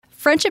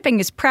Friendshipping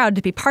is proud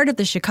to be part of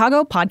the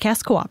Chicago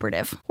Podcast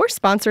Cooperative. We're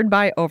sponsored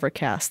by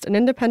Overcast, an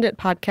independent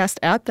podcast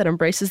app that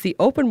embraces the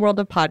open world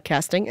of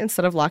podcasting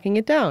instead of locking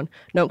it down.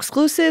 No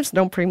exclusives,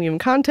 no premium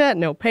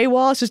content, no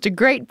paywalls, just a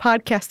great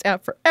podcast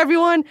app for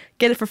everyone.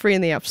 Get it for free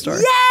in the App Store.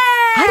 Yeah!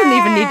 I didn't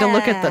even need to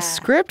look at the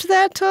script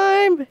that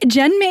time.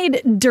 Jen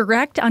made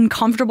direct,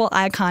 uncomfortable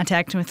eye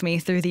contact with me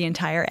through the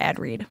entire ad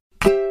read.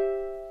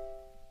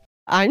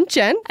 I'm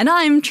Jen. And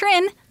I'm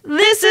Trin.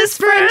 This is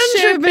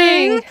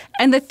Friendshipping.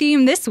 And the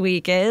theme this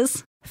week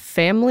is...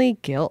 family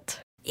guilt.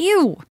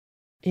 Ew.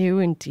 Ew,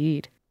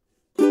 indeed.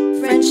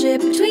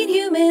 Friendship between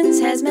humans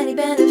has many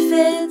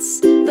benefits,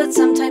 but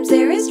sometimes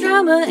there is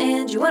drama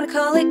and you want to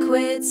call it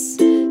quits.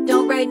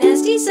 Don't write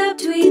nasty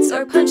subtweets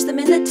or punch them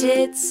in the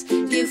tits.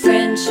 View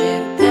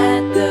friendship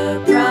at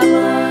the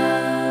problem.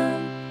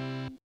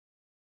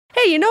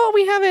 Hey, you know what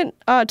we haven't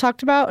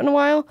talked about in a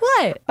while?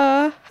 What?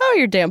 How are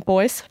your damp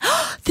boys?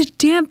 The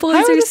damp boys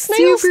How are are the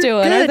snails super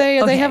doing? good. Are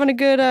they Okay. having a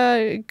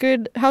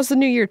good? How's the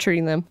new year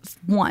treating them?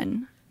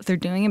 1, they're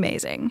doing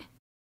amazing.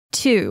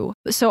 2,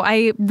 so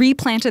I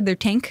replanted their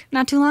tank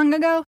not too long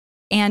ago.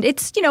 And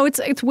it's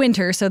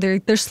winter, so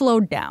they're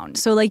slowed down.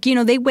 So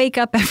they wake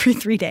up every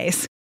 3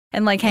 days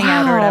and hang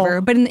out or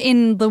whatever. But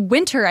in the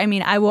winter,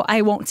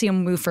 I won't see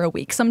them move for a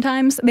week.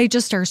 Sometimes they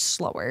just are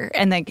slower,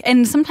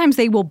 and sometimes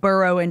they will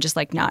burrow and just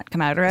not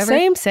come out or whatever.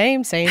 Same.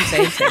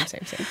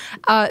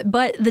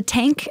 But the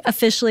tank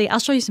officially, I'll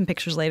show you some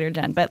pictures later,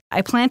 Jen. But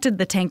I planted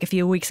the tank a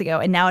few weeks ago,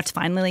 and now it's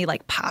finally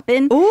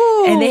popping.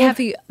 Ooh. And they have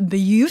a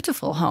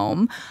beautiful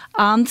home.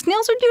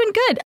 Snails are doing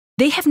good.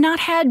 They have not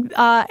had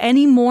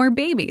any more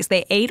babies.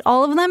 They ate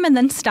all of them and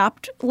then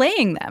stopped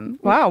laying them.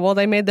 Wow, well,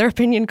 they made their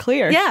opinion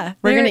clear. Yeah.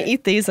 We're going to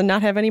eat these and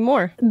not have any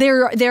more.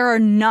 There are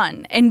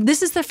none. And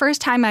this is the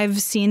first time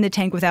I've seen the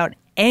tank without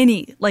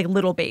any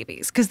little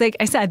babies. Because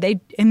I said, they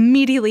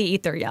immediately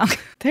eat their young.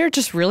 They're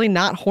just really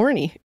not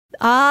horny.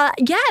 Yeah,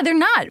 they're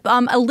not.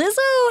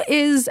 Lizzo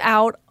is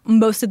out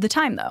most of the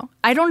time, though.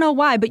 I don't know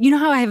why, but you know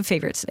how I have a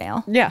favorite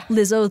snail? Yeah.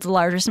 Lizzo is the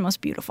largest and most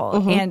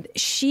beautiful. And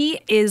she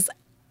is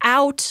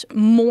out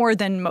more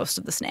than most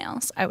of the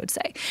snails, I would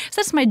say.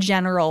 So that's my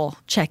general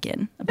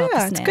check-in about the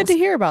snails. Yeah, it's good to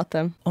hear about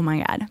them. Oh my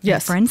God.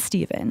 Yes. My friend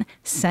Steven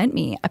sent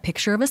me a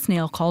picture of a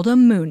snail called a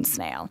moon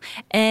snail.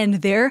 And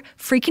they're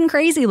freaking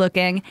crazy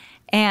looking.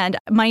 And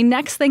my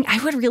next thing,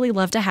 I would really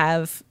love to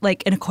have an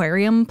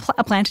aquarium,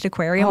 a planted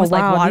aquarium with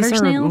water these are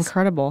snails.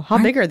 Incredible. How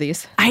big are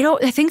these?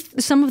 I think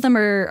some of them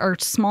are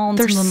small and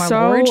some of them are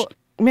large.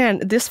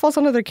 Man, this falls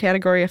under the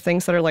category of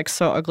things that are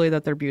so ugly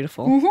that they're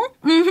beautiful.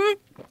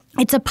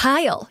 It's a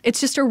pile.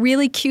 It's just a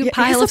really cute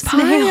pile of it's a pile.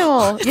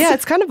 snails. Yeah,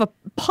 it's kind of a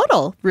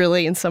puddle,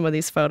 really, in some of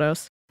these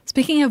photos.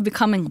 Speaking of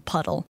becoming a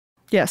puddle,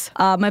 yes.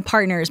 My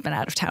partner has been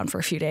out of town for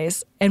a few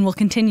days and will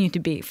continue to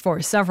be for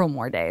several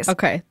more days.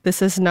 Okay,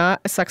 this is not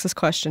a sexist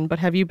question, but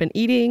have you been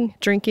eating,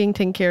 drinking,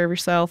 taking care of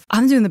yourself?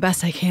 I'm doing the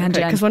best I can,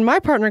 Jen. Because when my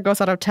partner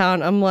goes out of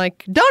town, I'm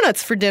like,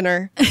 donuts for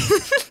dinner.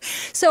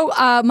 So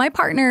my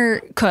partner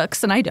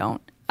cooks and I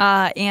don't.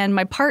 And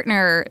my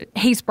partner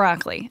hates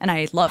broccoli and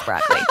I love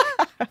broccoli.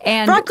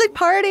 And broccoli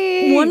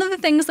party! One of the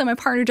things that my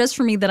partner does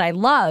for me that I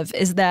love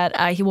is that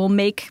he will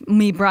make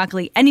me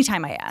broccoli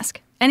anytime I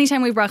ask.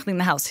 Anytime we have broccoli in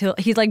the house,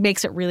 he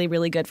makes it really,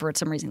 really good for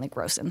some reason,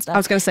 roast and stuff. I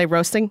was going to say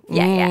roasting.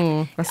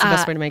 Yeah. That's the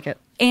best way to make it.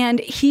 And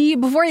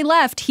before he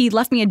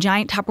left me a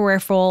giant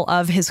Tupperware full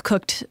of his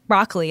cooked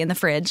broccoli in the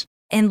fridge.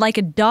 And like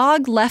a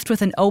dog left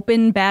with an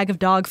open bag of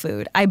dog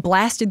food, I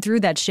blasted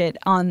through that shit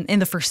in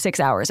the first 6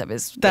 hours of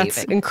his That's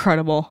leaving.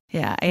 incredible.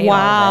 Yeah. I ate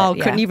Wow. all of it.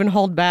 Yeah. Couldn't even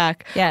hold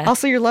back. Yeah.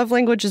 Also, your love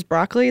language is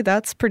broccoli.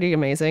 That's pretty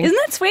amazing. Isn't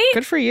that sweet?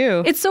 Good for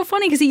you. It's so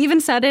funny because he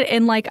even said it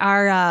in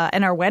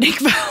our wedding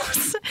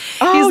vows.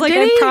 Oh, he's like,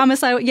 did he? I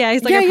promise I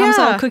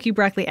will cook you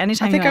broccoli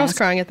anytime I think you I was ask.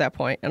 crying at that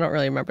point. I don't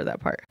really remember that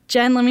part.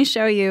 Jen, let me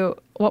show you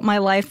what my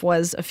life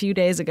was a few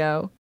days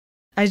ago.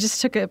 I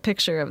just took a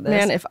picture of this.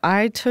 Man, if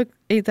I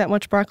ate that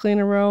much broccoli in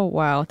a row,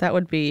 wow, that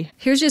would be...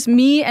 Here's just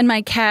me and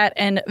my cat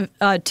and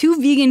 2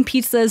 vegan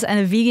pizzas and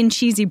a vegan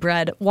cheesy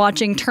bread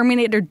watching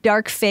Terminator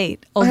Dark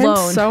Fate alone.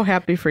 I'm so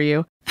happy for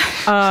you.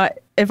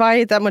 If I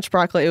ate that much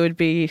broccoli, it would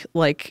be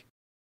like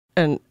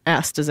an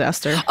ass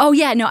disaster. Oh,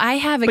 yeah. No, I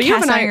have a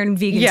cast iron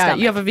vegan stomach. Yeah,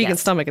 you have a vegan Yes.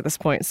 stomach at this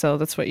point, so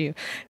that's what you...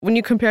 When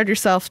you compared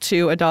yourself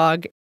to a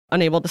dog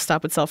unable to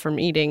stop itself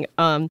from eating...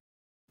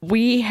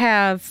 we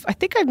have, I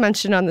think I've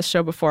mentioned on the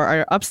show before,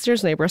 our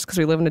upstairs neighbors, because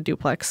we live in a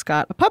duplex,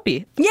 got a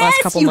puppy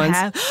last couple months.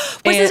 Have.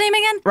 What's his name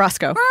again?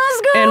 Roscoe.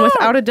 Roscoe! And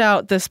without a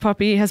doubt, this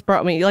puppy has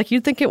brought me,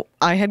 you'd think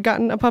I had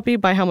gotten a puppy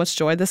by how much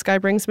joy this guy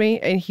brings me.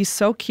 And he's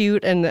so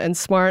cute and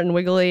smart and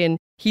wiggly. And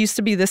he used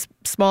to be this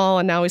small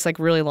and now he's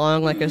really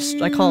long,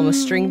 I call him a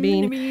string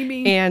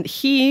bean. And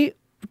he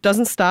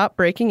doesn't stop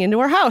breaking into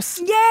our house.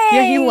 Yay!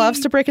 Yeah, he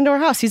loves to break into our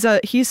house.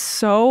 He's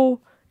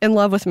so in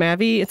love with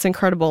Mavi. It's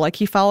incredible.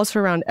 He follows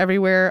her around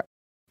everywhere.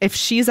 If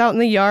she's out in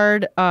the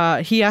yard,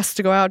 he has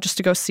to go out just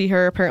to go see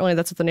her. Apparently,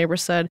 that's what the neighbor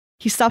said.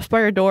 He stops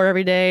by our door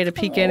every day to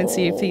peek in and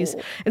see if he's.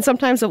 And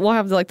sometimes we'll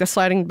have the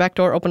sliding back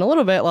door open a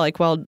little bit,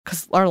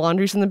 because our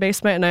laundry's in the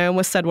basement. And I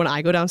almost said when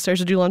I go downstairs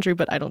to do laundry,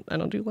 but I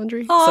don't do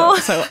laundry.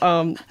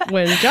 So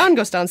when John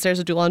goes downstairs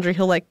to do laundry,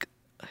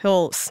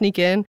 he'll sneak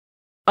in.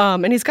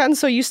 And he's gotten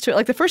so used to it.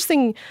 Like the first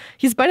thing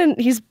he's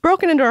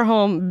broken into our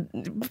home.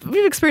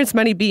 We've experienced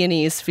many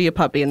B&Es via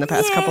puppy in the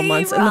past couple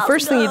months. And the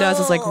first thing he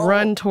does is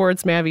run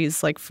towards Mavi's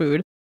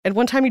food. And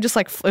one time he just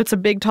it's a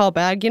big tall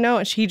bag,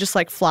 and he just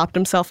flopped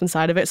himself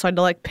inside of it. So I had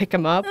to pick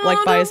him up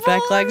by his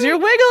back legs. You're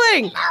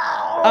wiggling.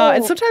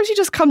 And sometimes he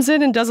just comes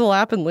in and does a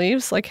lap and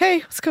leaves.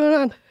 Hey, what's going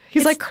on?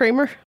 He's like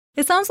Kramer.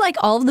 It sounds like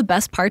all of the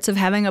best parts of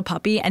having a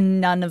puppy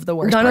and none of the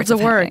worst parts of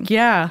having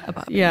a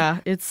puppy. Yeah.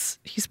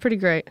 He's pretty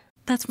great.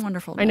 That's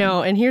wonderful. I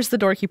know. And here's the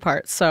dorky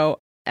part. So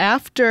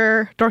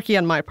after dorky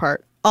on my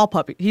part, all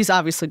puppy. He's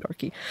obviously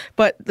dorky.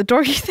 But the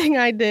dorky thing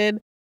I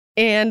did,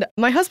 and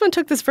my husband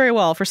took this very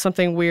well for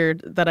something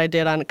weird that I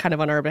did on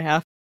our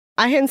behalf.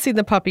 I hadn't seen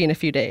the puppy in a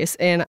few days,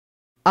 and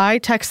I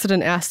texted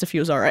and asked if he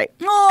was all right.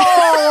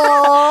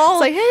 Oh,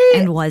 it's hey.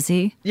 And was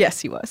he?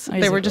 Yes, he was.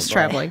 They were just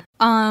traveling.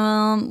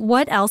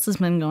 What else has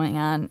been going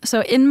on?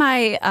 So in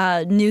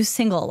my new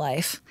single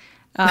life,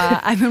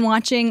 I've been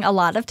watching a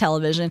lot of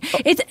television.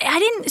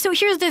 So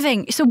here's the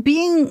thing. So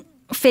being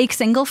fake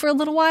single for a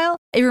little while,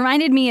 it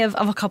reminded me of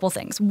a couple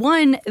things.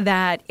 One,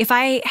 that if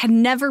I had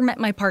never met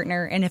my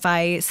partner and if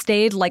I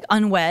stayed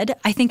unwed,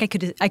 I think I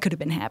could have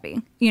been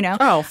happy,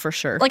 Oh, for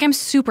sure. I'm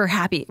super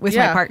happy with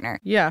my partner.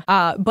 Yeah.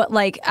 But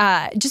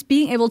just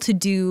being able to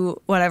do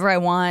whatever I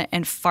want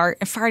and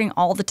farting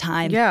all the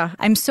time. Yeah.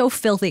 I'm so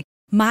filthy.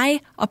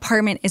 My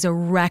apartment is a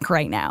wreck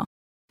right now.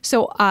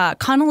 So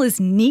Connell is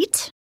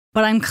neat,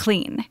 but I'm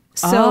clean.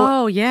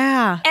 So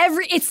yeah.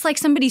 It's like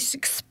somebody's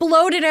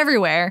exploded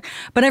everywhere,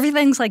 but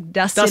everything's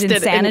dusted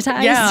and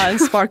sanitized. And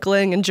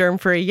sparkling and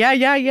germ-free. Yeah,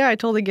 I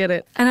totally get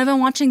it. And I've been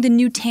watching the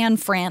new Tan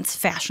France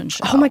fashion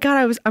show. Oh my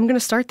God, I'm going to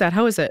start that.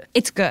 How is it?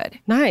 It's good.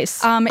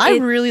 Nice. I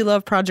really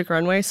love Project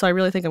Runway, so I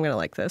really think I'm going to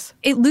like this.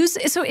 It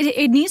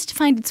needs to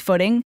find its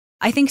footing.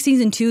 I think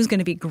season 2 is going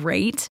to be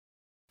great.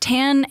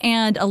 Tan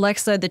and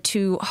Alexa, the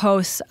two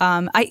hosts,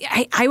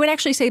 I would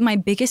actually say my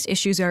biggest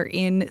issues are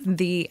in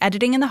the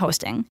editing and the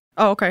hosting.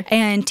 Oh, okay.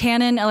 And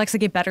Tan and Alexa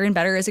get better and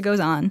better as it goes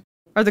on.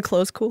 Are the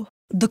clothes cool?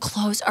 The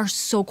clothes are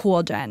so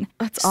cool, Jen.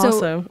 That's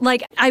awesome.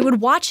 I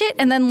would watch it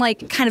and then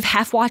kind of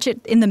half watch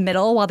it in the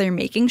middle while they're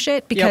making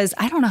shit because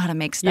I don't know how to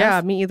make stuff. Yeah,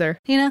 me either.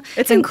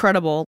 It's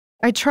incredible.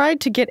 I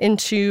tried to get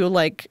into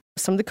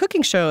some of the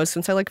cooking shows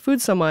since I like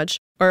food so much,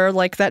 or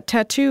that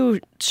tattoo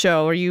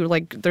show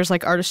where there's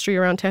artistry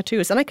around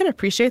tattoos, and I can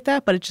appreciate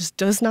that, but it just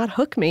does not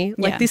hook me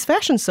like these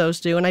fashion shows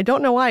do, and I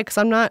don't know why, because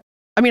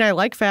I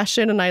like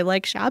fashion and I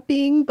like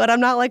shopping, but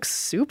I'm not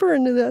super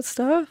into that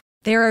stuff.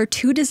 There are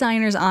 2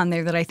 designers on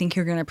there that I think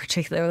you're going to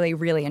particularly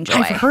really enjoy.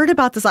 I've heard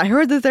about this. I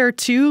heard that there are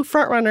 2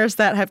 frontrunners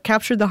that have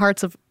captured the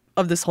hearts of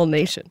this whole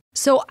nation.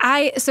 So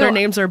their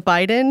names are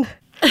Biden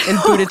and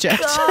Buttigieg.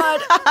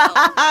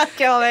 Oh, God.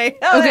 Kill me.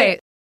 Okay.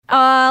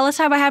 Let's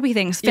talk about happy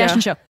things.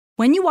 Fashion show.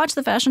 When you watch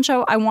the fashion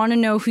show, I want to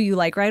know who you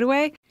like right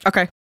away.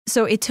 Okay.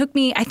 So it took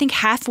me, I think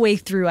halfway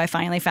through, I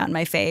finally found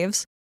my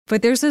faves.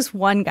 But there's this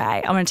one guy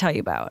I'm going to tell you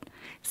about.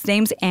 His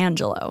name's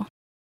Angelo.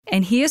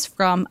 And he is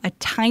from a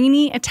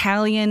tiny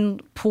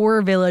Italian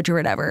poor village or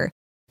whatever.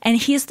 And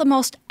he's the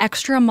most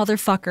extra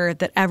motherfucker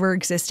that ever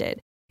existed.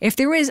 If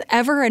there was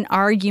ever an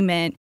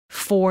argument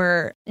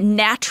for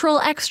natural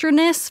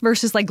extraness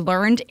versus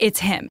learned, it's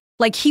him.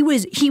 He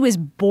was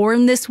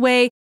born this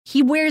way.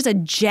 He wears a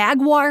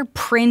Jaguar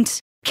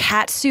print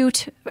cat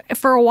suit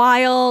for a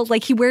while.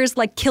 He wears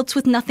kilts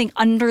with nothing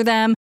under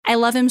them. I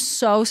love him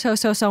so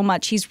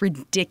much. He's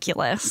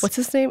ridiculous. What's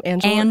his name?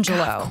 Angelo.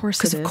 God, of course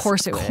it is. Of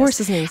course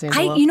his name's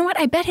Angelo. You know what?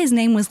 I bet his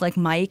name was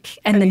Mike,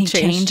 and then he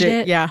changed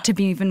it to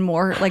be even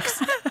more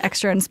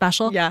extra and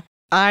special. Yeah,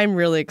 I'm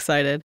really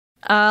excited.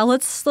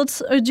 Let's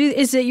do.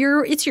 Is it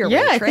your? It's your.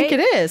 Yeah, week, right? I think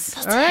it is.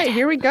 All right,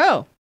 here we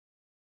go.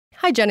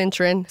 Hi, Jen and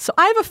Trin. So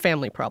I have a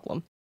family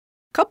problem.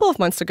 A couple of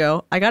months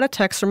ago, I got a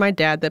text from my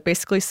dad that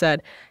basically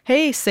said,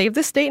 "Hey, save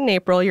this date in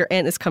April. Your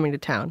aunt is coming to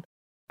town."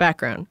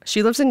 Background: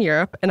 she lives in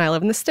Europe and I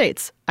live in the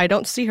States. I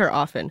don't see her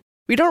often.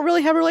 We don't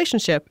really have a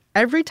relationship.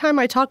 Every time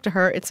I talk to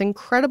her, it's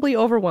incredibly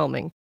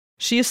overwhelming.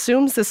 She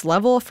assumes this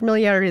level of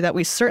familiarity that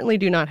we certainly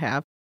do not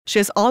have. She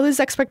has all these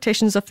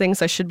expectations of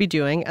things I should be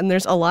doing, and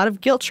there's a lot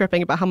of guilt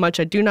tripping about how much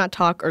I do not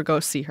talk or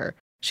go see her.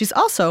 She's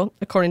also,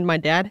 according to my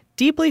dad,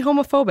 deeply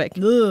homophobic.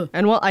 Ugh.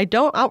 And while I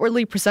don't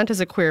outwardly present as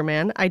a queer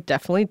man, I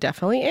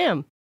definitely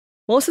am.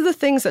 Most of the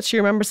things that she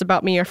remembers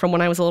about me are from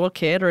when I was a little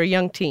kid or a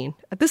young teen.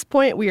 At this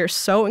point, we are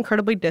so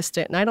incredibly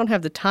distant, and I don't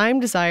have the time,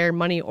 desire,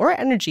 money, or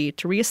energy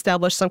to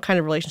reestablish some kind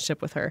of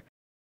relationship with her.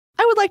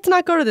 I would like to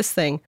not go to this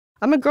thing.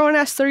 I'm a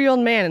grown-ass 30-year-old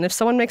man, and if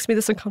someone makes me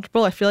this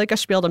uncomfortable, I feel like I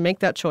should be able to make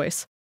that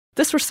choice. If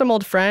this were some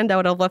old friend, I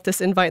would have left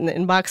this invite in the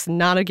inbox and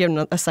not have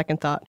given a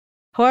second thought.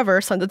 However,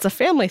 since it's a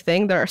family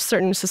thing, there are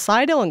certain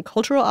societal and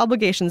cultural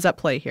obligations at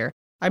play here.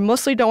 I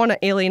mostly don't want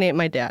to alienate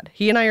my dad.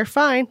 He and I are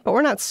fine, but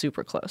we're not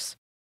super close.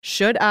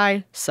 Should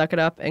I suck it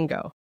up and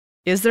go?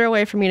 Is there a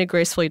way for me to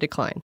gracefully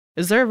decline?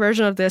 Is there a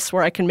version of this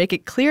where I can make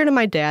it clear to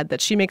my dad that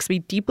she makes me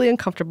deeply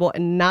uncomfortable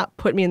and not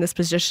put me in this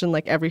position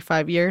like every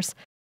 5 years?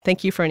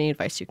 Thank you for any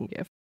advice you can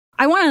give.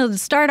 I want to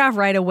start off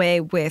right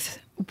away with,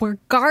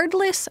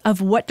 regardless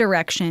of what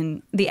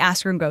direction the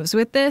asker goes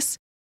with this,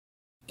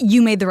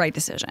 you made the right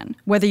decision.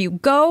 Whether you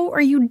go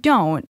or you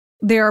don't,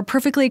 there are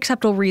perfectly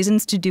acceptable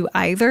reasons to do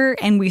either,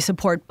 and we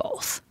support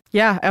both.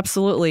 Yeah,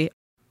 absolutely.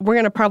 We're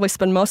going to probably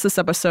spend most of this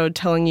episode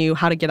telling you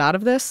how to get out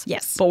of this.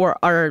 Yes. But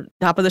our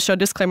top of the show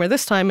disclaimer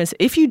this time is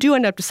if you do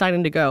end up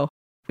deciding to go,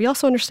 we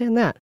also understand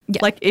that. Yeah.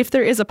 Like if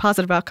there is a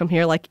positive outcome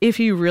here, like if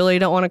you really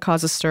don't want to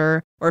cause a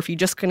stir or if you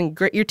just can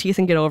grit your teeth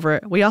and get over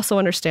it, we also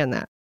understand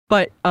that.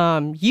 But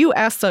you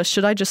asked us,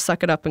 should I just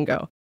suck it up and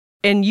go?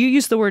 And you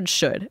used the word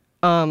should.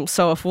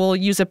 So if we'll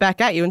use it back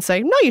at you and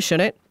say, no, you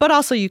shouldn't, but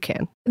also you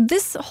can.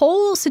 This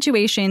whole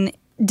situation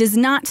does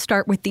not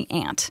start with the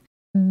aunt.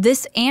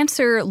 This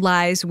answer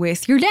lies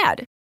with your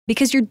dad,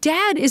 because your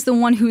dad is the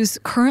one who's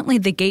currently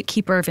the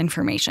gatekeeper of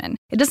information.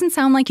 It doesn't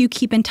sound like you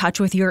keep in touch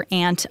with your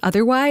aunt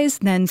otherwise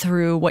than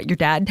through what your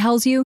dad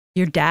tells you.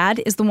 Your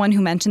dad is the one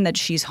who mentioned that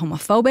she's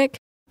homophobic.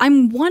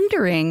 I'm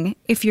wondering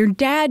if your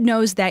dad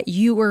knows that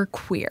you are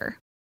queer.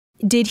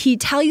 Did he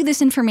tell you this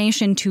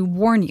information to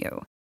warn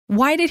you?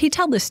 Why did he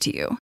tell this to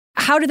you?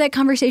 How did that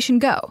conversation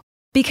go?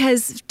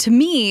 Because to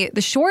me,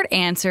 the short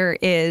answer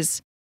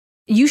is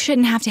you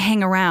shouldn't have to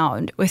hang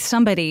around with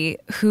somebody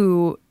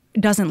who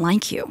doesn't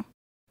like you.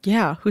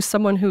 Yeah, who's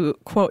someone who,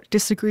 quote,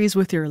 disagrees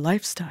with your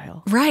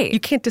lifestyle. Right. You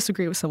can't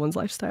disagree with someone's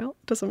lifestyle.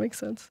 It doesn't make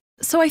sense.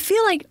 So I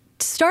feel like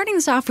starting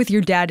this off with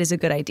your dad is a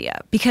good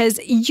idea because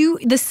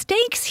the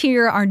stakes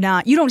here are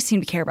not, you don't seem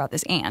to care about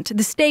this aunt.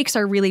 The stakes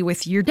are really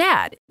with your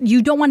dad.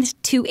 You don't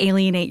want to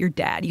alienate your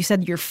dad. You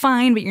said you're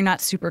fine, but you're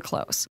not super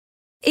close.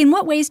 In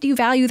what ways do you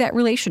value that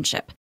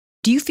relationship?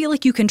 Do you feel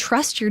like you can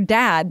trust your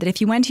dad that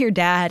if you went to your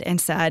dad and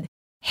said,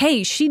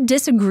 hey, she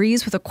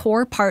disagrees with a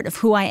core part of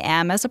who I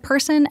am as a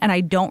person and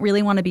I don't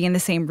really want to be in the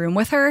same room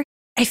with her,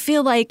 I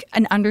feel like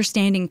an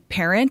understanding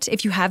parent,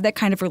 if you have that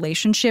kind of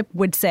relationship,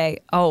 would say,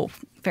 oh,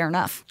 fair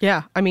enough.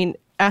 Yeah. I mean,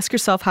 ask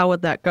yourself, how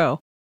would that go?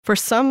 For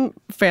some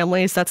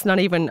families, that's not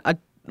even a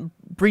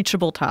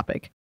breachable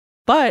topic.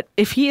 But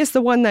if he is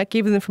the one that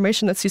gave the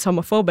information that she's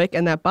homophobic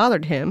and that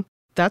bothered him,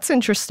 that's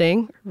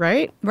interesting,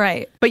 right?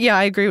 Right. But yeah,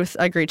 I agree,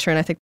 Sharon.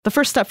 I think the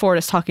first step forward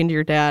is talking to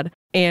your dad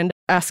and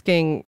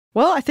asking,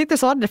 well, I think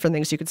there's a lot of different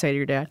things you could say to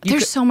your dad.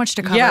 There's so much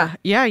to cover. Yeah.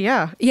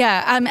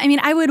 Yeah. I mean,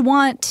 I would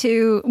want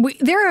to,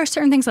 there are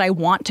certain things that I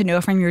want to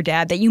know from your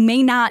dad that you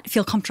may not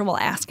feel comfortable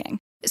asking.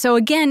 So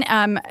again,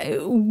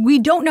 we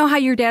don't know how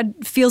your dad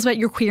feels about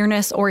your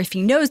queerness or if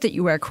he knows that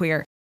you are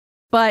queer.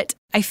 But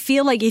I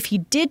feel like if he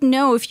did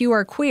know if you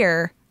are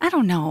queer, I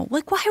don't know.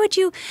 Like, why would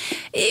you?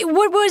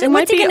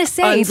 What's he going to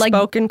say?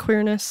 Unspoken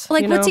queerness.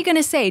 Like, what's he going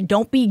to say?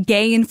 Don't be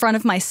gay in front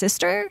of my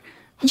sister?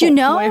 You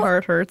know, my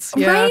heart hurts.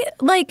 Yeah. Right?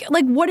 Like,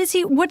 what's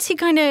he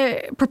going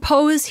to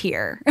propose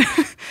here?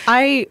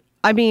 I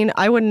mean,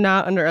 I would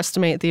not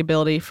underestimate the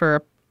ability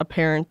for a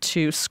parent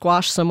to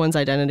squash someone's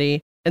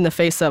identity in the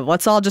face of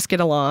let's all just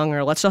get along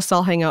or let's just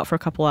all hang out for a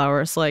couple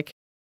hours. Like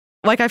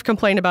I've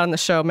complained about in the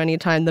show many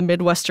times, the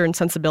Midwestern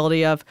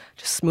sensibility of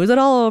just smooth it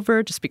all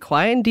over, just be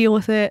quiet and deal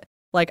with it.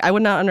 Like, I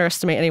would not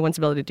underestimate anyone's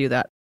ability to do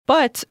that.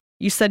 But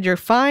you said you're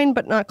fine,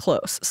 but not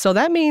close. So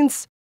that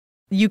means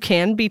you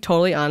can be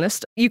totally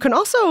honest. You can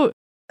also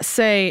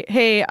say,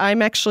 hey,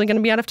 I'm actually going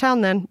to be out of town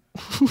then.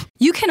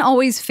 You can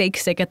always fake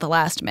sick at the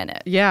last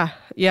minute. Yeah,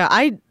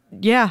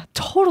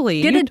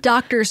 totally. Get a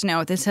doctor's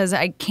note that says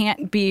I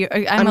can't be,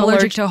 I'm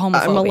allergic to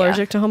homophobia. I'm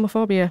allergic to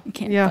homophobia. You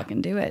can't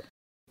fucking do it.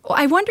 Well,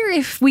 I wonder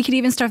if we could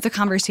even start the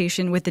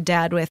conversation with the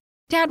dad with,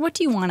 Dad, what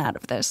do you want out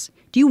of this?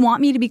 Do you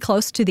want me to be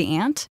close to the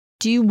aunt?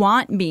 Do you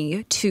want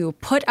me to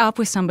put up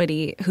with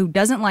somebody who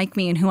doesn't like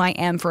me and who I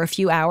am for a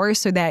few hours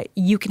so that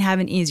you can have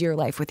an easier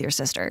life with your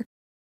sister?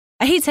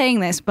 I hate saying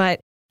this, but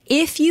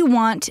if you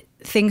want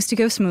things to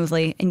go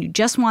smoothly and you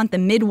just want the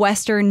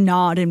Midwestern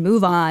nod and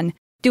move on,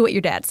 do what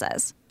your dad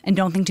says and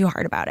don't think too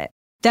hard about it.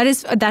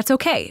 That's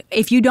okay.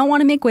 If you don't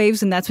want to make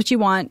waves and that's what you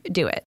want,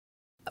 do it.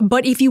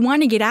 But if you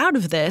want to get out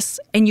of this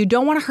and you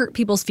don't want to hurt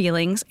people's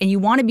feelings and you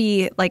want to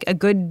be like a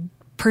good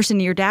person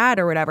to your dad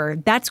or whatever,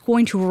 that's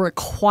going to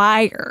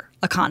require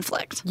a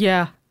conflict.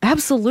 Yeah,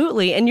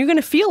 absolutely. And you're going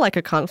to feel like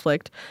a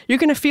conflict. You're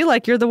going to feel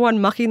like you're the one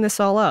mucking this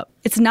all up.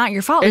 It's not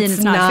your fault and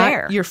it's not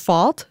fair. Your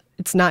fault.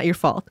 It's not your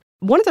fault.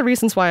 One of the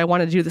reasons why I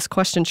wanted to do this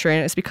question,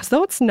 Sharon, is because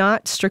though it's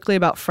not strictly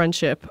about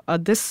friendship,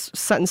 this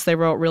sentence they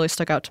wrote really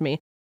stuck out to me.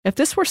 If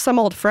this were some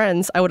old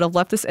friends, I would have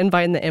left this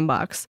invite in the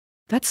inbox.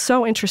 That's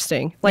so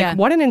interesting. Like,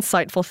 What an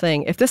insightful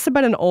thing. If this had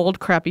been an old,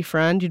 crappy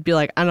friend, you'd be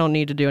like, I don't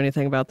need to do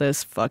anything about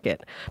this. Fuck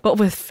it. But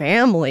with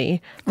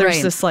family,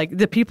 there's this, like,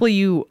 the people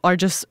you are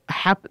just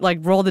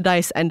roll the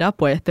dice, end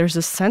up with, there's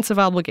this sense of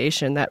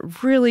obligation that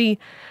really,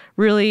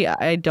 really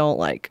I don't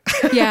like.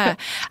 Yeah.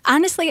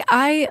 Honestly,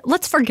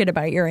 let's forget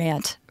about your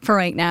aunt for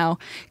right now.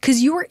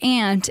 Because your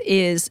aunt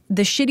is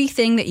the shitty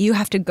thing that you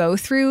have to go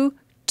through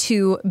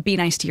to be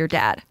nice to your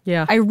dad.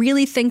 Yeah. I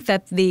really think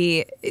that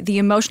the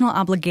emotional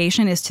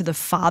obligation is to the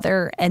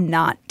father and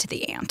not to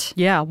the aunt.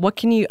 Yeah.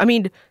 Can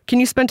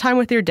you spend time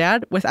with your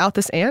dad without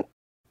this aunt?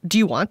 Do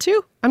you want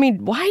to? I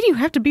mean, why do you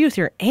have to be with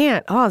your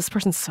aunt? Oh, this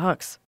person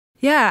sucks.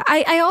 Yeah.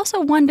 I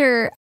also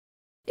wonder,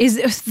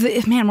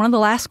 one of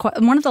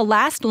the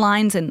last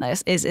lines in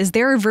this is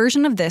there a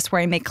version of this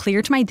where I make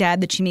clear to my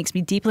dad that she makes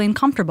me deeply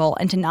uncomfortable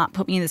and to not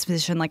put me in this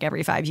position like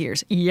every 5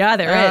 years? Yeah,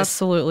 there is.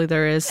 Absolutely,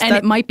 there is. And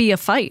it might be a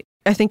fight.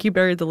 I think you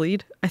buried the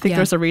lead. I think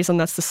there's a reason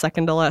that's the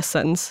second to last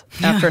sentence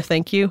after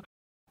thank you.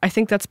 I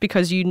think that's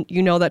because you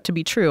know that to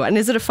be true. And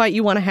is it a fight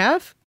you want to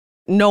have?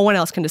 No one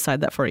else can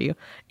decide that for you.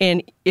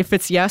 And if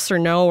it's yes or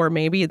no or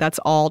maybe, that's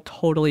all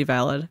totally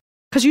valid.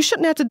 Because you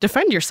shouldn't have to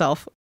defend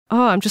yourself.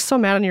 Oh, I'm just so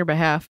mad on your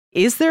behalf.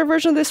 Is there a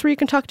version of this where you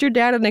can talk to your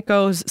dad and it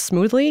goes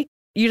smoothly?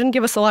 You didn't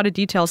give us a lot of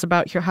details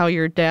about how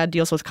your dad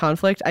deals with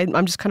conflict.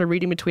 I'm just kind of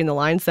reading between the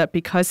lines that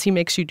because he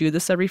makes you do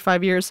this every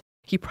 5 years,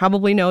 he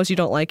probably knows you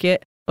don't like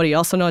it, but he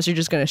also knows you're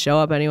just going to show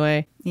up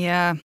anyway.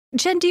 Yeah.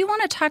 Jen, do you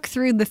want to talk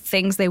through the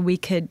things that we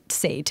could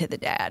say to the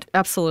dad?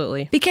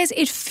 Absolutely. Because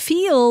it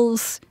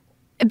feels,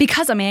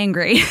 because I'm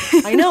angry.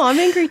 I know, I'm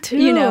angry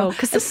too.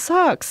 Because this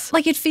sucks.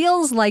 Like it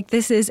feels like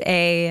this is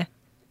I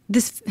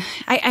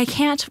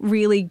can't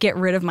really get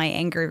rid of my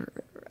anger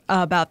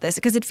about this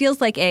because it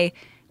feels like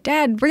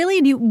Dad,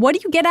 really? What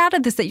do you get out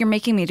of this that you're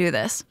making me do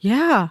this?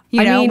 Yeah.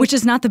 Which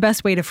is not the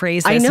best way to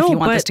phrase this if you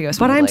want this to go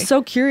smoothly. But I'm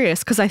so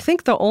curious because I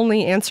think the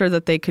only answer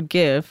that they could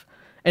give,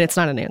 and it's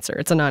not an answer,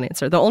 it's a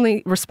non-answer. The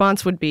only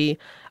response would be,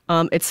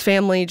 it's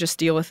family, just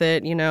deal with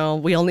it.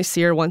 We only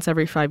see her once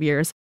every 5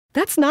 years.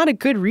 That's not a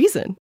good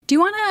reason. Do you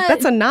want to?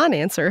 That's a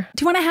non-answer.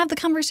 Do you want to have the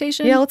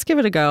conversation? Yeah, let's give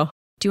it a go.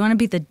 Do you want to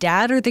be the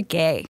dad or the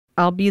gay?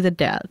 I'll be the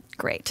dad.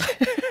 Great.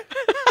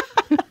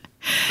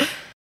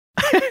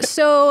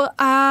 So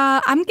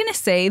I'm going to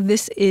say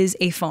this is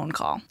a phone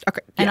call.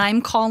 Okay. And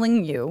I'm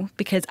calling you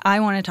because I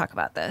want to talk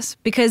about this.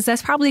 Because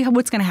that's probably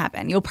what's going to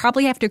happen. You'll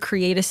probably have to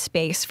create a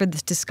space for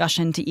this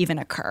discussion to even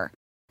occur.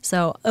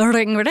 So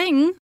ring,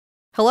 ring.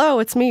 Hello,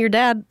 it's me, your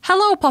dad.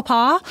 Hello,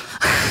 Papa.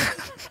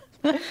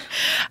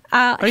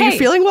 Are you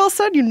feeling well,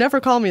 son? You never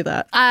call me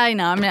that. I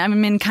know.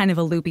 I'm in kind of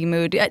a loopy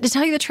mood. To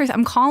tell you the truth,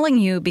 I'm calling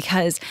you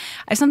because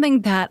I have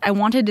something that I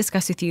want to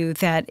discuss with you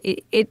that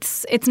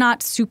it's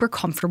not super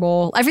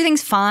comfortable.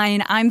 Everything's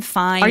fine. I'm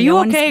fine. Are you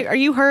okay? Are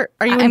you hurt?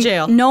 Are you in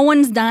jail? No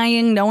one's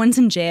dying. No one's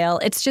in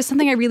jail. It's just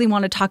something I really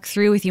want to talk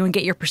through with you and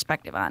get your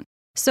perspective on.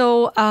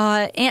 So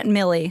Aunt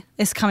Millie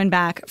is coming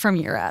back from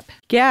Europe.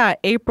 Yeah,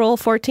 April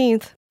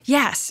 14th.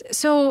 Yes.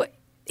 So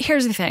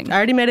here's the thing. I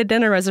already made a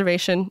dinner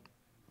reservation.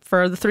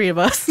 For the three of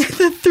us.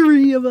 The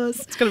three of us.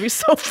 It's going to be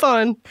so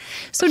fun.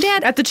 So,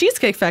 Dad. At the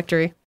Cheesecake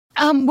Factory.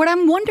 What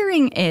I'm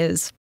wondering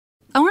is,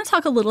 I want to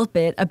talk a little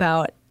bit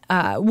about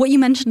what you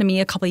mentioned to me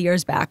a couple of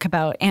years back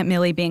about Aunt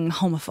Millie being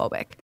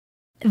homophobic.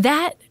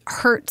 That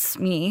hurts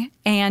me,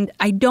 and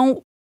I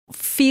don't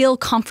feel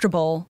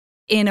comfortable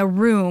in a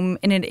room,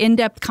 in an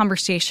in-depth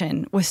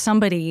conversation with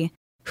somebody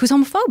who's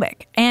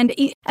homophobic. And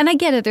I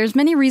get it. There's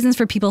many reasons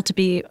for people to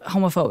be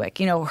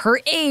homophobic. Her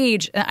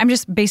age. I'm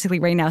just basically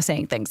right now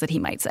saying things that he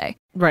might say.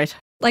 Right.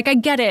 Like, I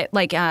get it.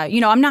 Like,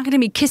 I'm not going to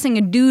be kissing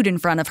a dude in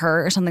front of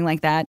her or something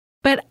like that.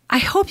 But I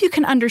hope you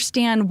can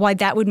understand why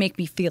that would make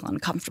me feel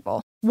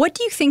uncomfortable. What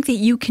do you think that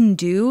you can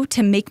do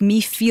to make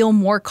me feel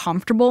more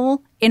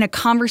comfortable in a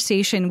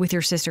conversation with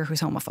your sister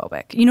who's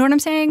homophobic? You know what I'm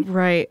saying?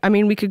 Right. I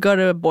mean, we could go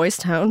to Boys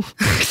Town.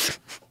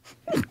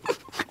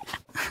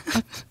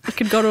 I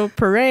could go to a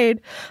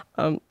parade.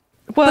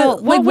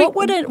 What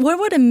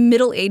would a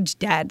middle-aged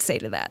dad say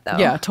to that, though?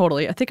 Yeah,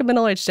 totally. I think a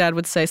middle-aged dad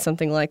would say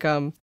something like,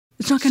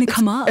 "It's not going to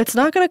come up. It's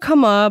not going to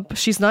come up.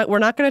 We're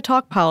not going to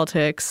talk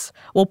politics.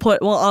 At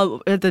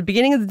the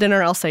beginning of the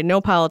dinner, I'll say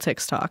no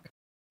politics talk."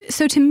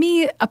 So to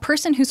me, a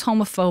person who's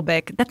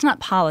homophobic, that's not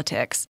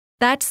politics.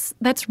 That's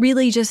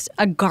really just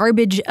a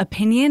garbage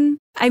opinion.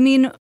 I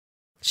mean,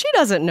 she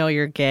doesn't know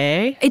you're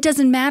gay. It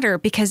doesn't matter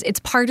because it's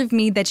part of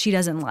me that she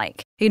doesn't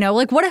like.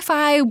 Like what if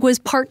I was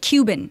part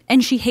Cuban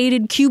and she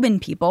hated Cuban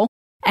people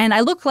and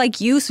I look like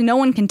you so no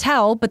one can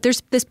tell, but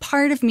there's this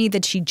part of me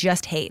that she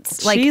just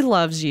hates. Like, she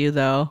loves you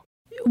though.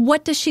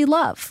 What does she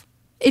love?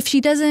 If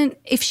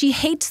she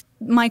hates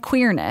my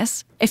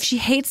queerness, if she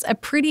hates a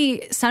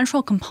pretty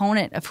central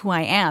component of who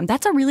I am,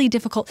 that's a really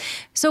difficult.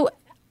 So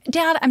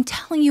Dad, I'm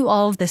telling you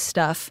all of this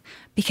stuff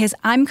because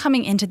I'm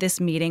coming into this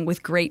meeting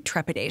with great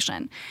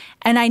trepidation.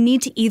 And I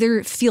need to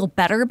either feel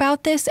better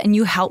about this and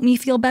you help me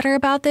feel better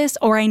about this,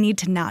 or I need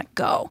to not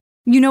go.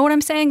 You know what I'm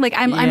saying? Like,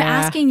 I'm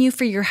asking you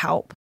for your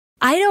help.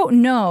 I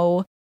don't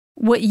know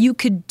what you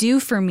could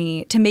do for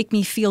me to make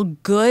me feel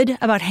good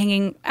about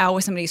hanging out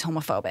with somebody who's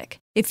homophobic.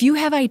 If you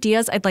have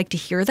ideas, I'd like to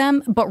hear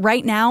them. But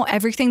right now,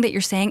 everything that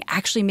you're saying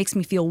actually makes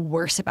me feel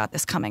worse about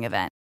this coming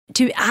event.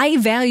 I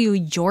value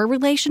your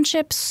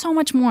relationship so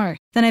much more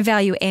than I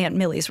value Aunt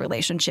Millie's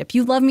relationship.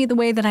 You love me the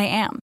way that I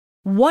am.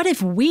 What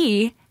if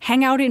we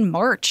hang out in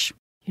March?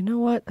 You know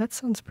what? That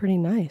sounds pretty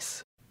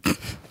nice.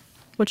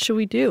 What should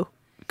we do?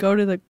 Go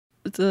to the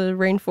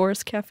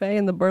Rainforest Cafe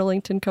in the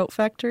Burlington Coat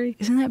Factory?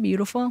 Isn't that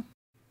beautiful?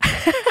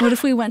 What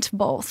if we went to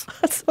both?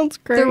 That sounds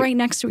great. They're right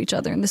next to each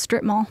other in the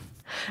strip mall.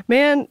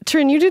 Man,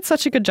 Trin, you did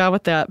such a good job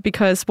with that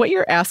because what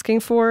you're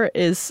asking for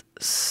is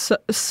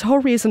so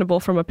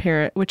reasonable from a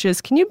parent, which is,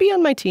 can you be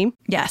on my team?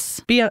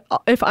 Yes.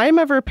 If I'm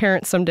ever a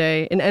parent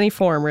someday, in any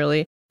form,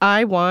 really,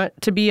 I want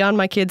to be on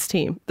my kid's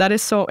team. That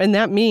is so, and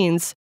that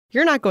means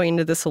you're not going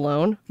into this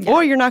alone,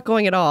 or you're not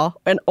going at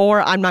all,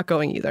 or I'm not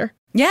going either.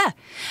 Yeah.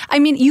 I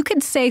mean, you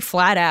could say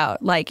flat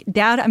out, like,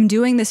 Dad, I'm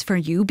doing this for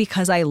you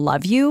because I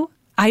love you.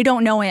 I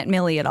don't know Aunt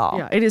Millie at all.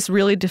 Yeah, it is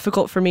really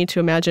difficult for me to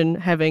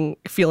imagine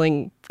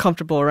feeling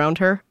comfortable around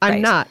her.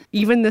 I'm not.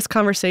 Even this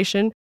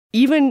conversation,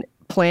 even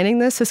planning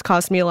this has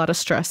caused me a lot of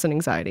stress and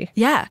anxiety.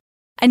 Yeah.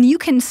 And you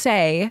can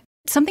say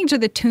something to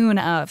the tune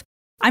of,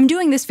 I'm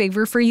doing this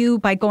favor for you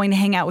by going to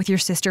hang out with your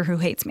sister who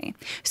hates me.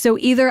 So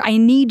either I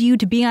need you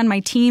to be on my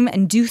team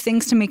and do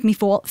things to make me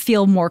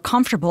feel more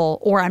comfortable,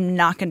 or I'm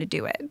not going to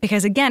do it.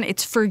 Because again,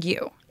 it's for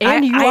you.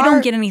 And I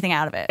don't get anything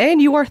out of it.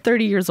 And you are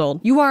 30 years old.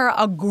 You are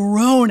a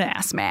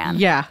grown-ass man.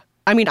 Yeah.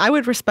 I mean, I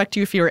would respect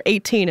you if you were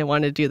 18 and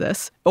wanted to do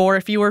this, or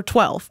if you were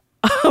 12.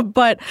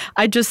 But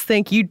I just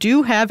think you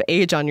do have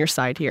age on your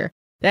side here.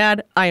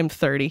 Dad, I am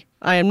 30.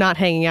 I am not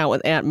hanging out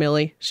with Aunt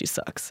Millie. She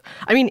sucks.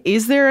 I mean,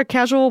 is there a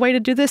casual way to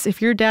do this? If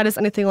your dad is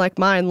anything like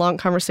mine, long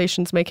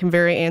conversations make him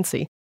very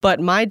antsy. But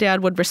my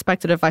dad would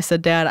respect it if I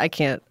said, Dad, I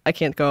can't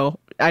go.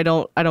 I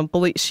don't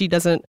believe she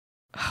doesn't.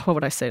 What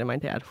would I say to my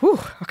dad? Whew,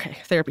 okay,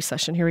 therapy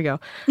session. Here we go.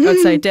 I would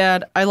say,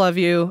 Dad, I love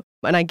you.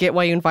 And I get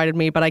why you invited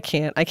me, but I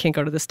can't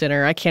go to this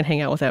dinner. I can't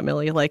hang out with Aunt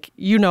Millie. Like,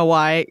 you know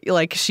why?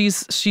 Like,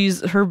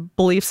 she's her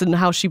beliefs and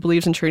how she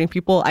believes in treating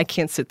people. I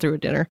can't sit through a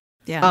dinner.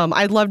 Yeah.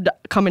 I'd love to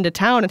come into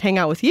town and hang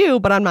out with you,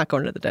 but I'm not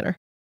going to the dinner.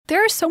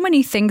 There are so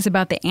many things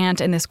about the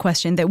aunt in this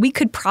question that we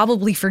could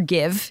probably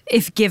forgive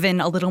if given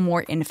a little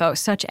more info,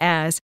 such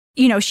as,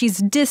 you know, she's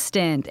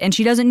distant and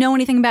she doesn't know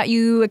anything about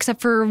you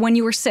except for when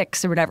you were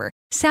 6 or whatever.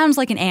 Sounds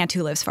like an aunt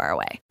who lives far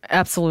away.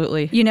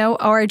 Absolutely. You know,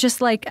 or just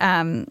like,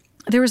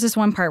 there was this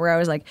one part where I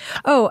was like,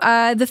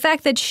 the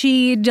fact that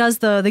she does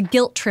the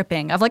guilt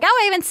tripping of like,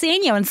 I haven't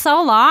seen you in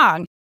so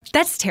long.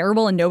 That's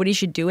terrible and nobody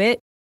should do it.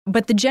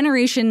 But the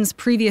generations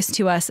previous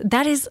to us,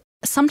 that is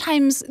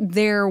sometimes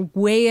their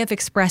way of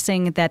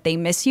expressing that they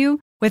miss you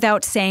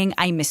without saying,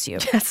 I miss you.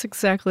 That's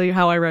exactly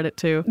how I read it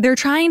too. They're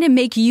trying to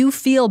make you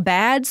feel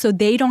bad so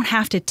they don't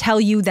have to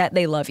tell you that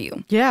they love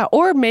you. Yeah,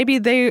 or maybe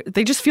they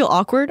just feel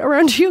awkward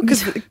around you.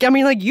 Because, I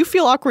mean, like, you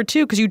feel awkward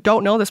too because you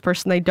don't know this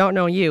person. They don't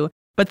know you.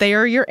 But they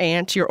are your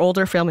aunt, your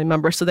older family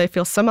member, so they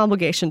feel some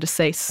obligation to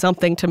say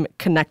something to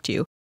connect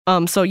you.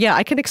 So yeah,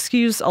 I can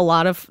excuse a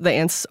lot of the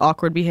aunt's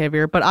awkward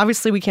behavior, but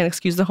obviously we can't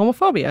excuse the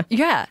homophobia.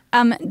 Yeah.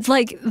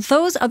 Like,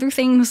 those other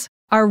things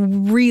are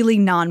really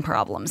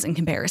non-problems in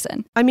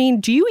comparison. I mean,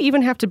 do you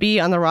even have to be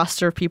on the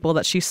roster of people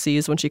that she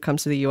sees when she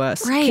comes to the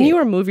U.S.? Right. Can you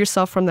remove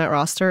yourself from that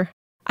roster?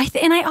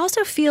 And I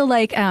also feel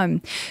like,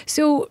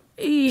 so,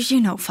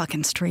 you know,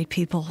 fucking straight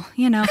people,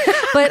 you know.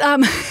 But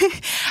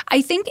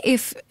I think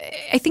if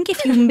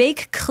you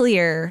make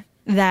clear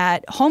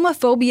that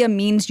homophobia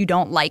means you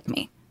don't like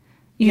me,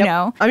 you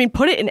know? I mean,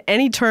 put it in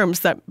any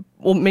terms that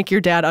will make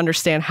your dad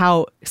understand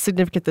how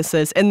significant this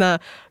is. And the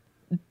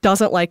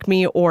doesn't like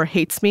me or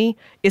hates me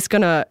is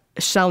going to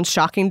sound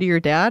shocking to your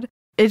dad.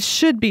 It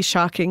should be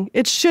shocking.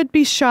 It should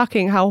be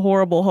shocking how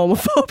horrible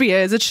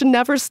homophobia is. It should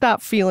never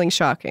stop feeling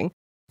shocking.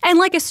 And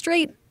like a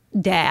straight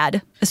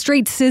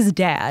cis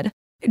dad,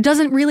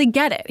 doesn't really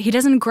get it. He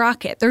doesn't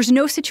grok it. There's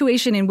no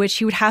situation in which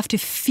he would have to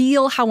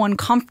feel how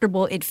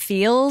uncomfortable it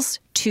feels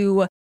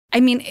to, I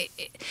mean,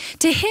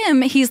 to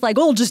him, he's like,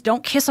 oh, just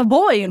don't kiss a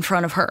boy in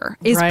front of her,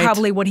 is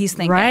probably what he's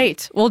thinking.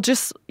 Right. Well,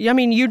 I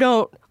mean, you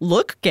don't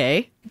look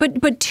gay.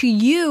 But to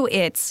you,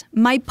 it's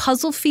my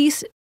puzzle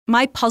piece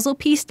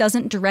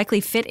doesn't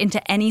directly fit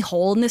into any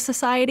hole in this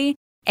society.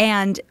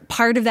 And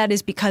part of that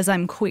is because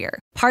I'm queer.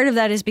 Part of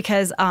that is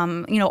because,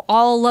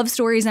 all love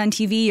stories on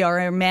TV are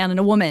a man and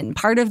a woman.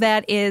 Part of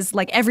that is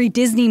like every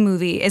Disney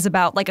movie is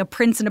about like a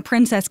prince and a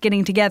princess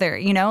getting together,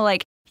 you know,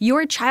 like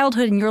your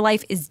childhood and your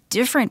life is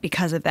different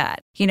because of that,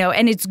 you know,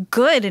 and it's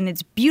good and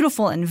it's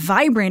beautiful and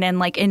vibrant and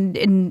like,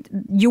 and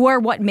you are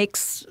what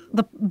makes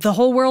the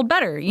whole world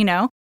better, you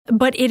know,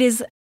 but it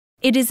is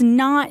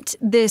not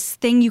this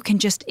thing you can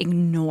just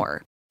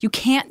ignore. You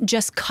can't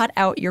just cut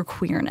out your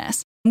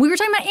queerness. We were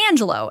talking about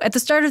Angelo at the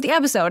start of the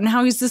episode and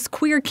how he's this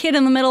queer kid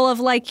in the middle of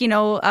like,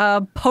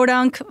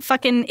 podunk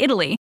fucking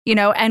Italy, you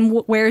know, and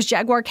wears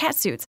Jaguar cat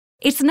suits.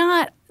 It's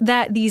not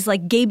that these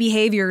like gay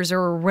behaviors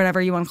or whatever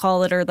you want to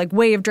call it or like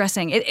way of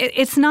dressing.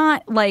 It's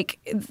not like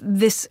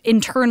this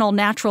internal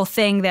natural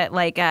thing that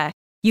like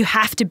you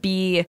have to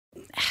be.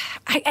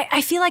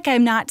 I feel like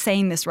I'm not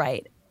saying this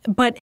right,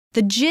 but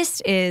the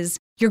gist is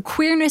your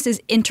queerness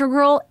is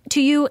integral to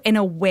you in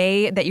a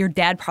way that your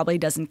dad probably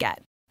doesn't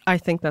get. I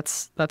think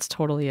that's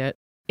totally it.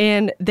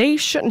 And they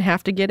shouldn't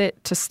have to get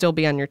it to still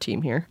be on your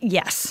team here.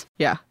 Yes.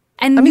 Yeah.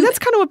 And I mean, that's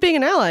kind of what being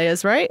an ally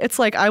is, right? It's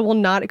like, I will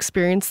not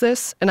experience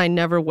this and I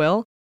never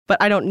will,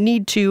 but I don't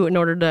need to in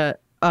order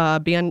to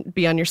be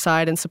on your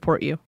side and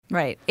support you.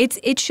 Right.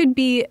 It should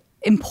be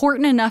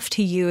important enough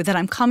to you that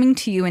I'm coming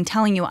to you and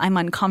telling you I'm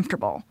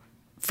uncomfortable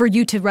for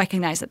you to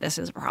recognize that this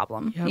is a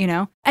problem, you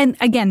know? And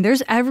again,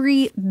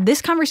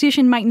 this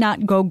conversation might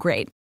not go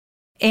great.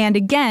 And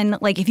again,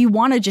 like if you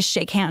want to just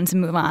shake hands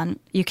and move on,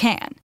 you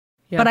can.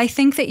 Yeah. But I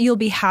think that you'll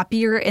be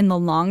happier in the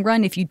long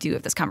run if you do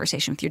have this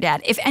conversation with your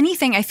dad. If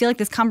anything, I feel like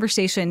this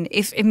conversation,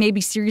 if it may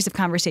be series of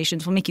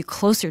conversations, will make you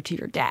closer to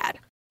your dad.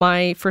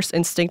 My first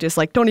instinct is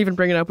like, don't even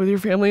bring it up with your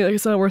family. Like,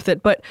 it's not worth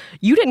it. But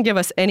you didn't give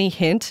us any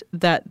hint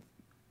that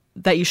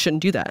you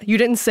shouldn't do that. You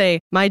didn't say,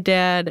 my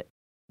dad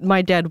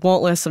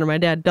won't listen, or my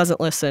dad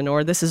doesn't listen,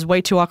 or this is way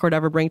too awkward to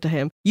ever bring to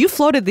him. You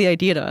floated the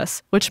idea to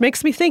us, which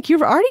makes me think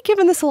you've already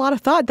given this a lot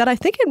of thought, that I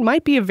think it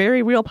might be a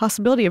very real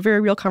possibility, a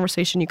very real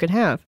conversation you could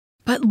have.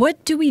 But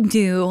what do we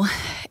do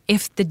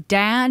if the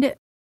dad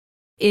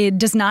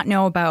does not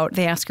know about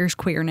the asker's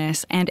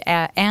queerness and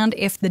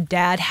if the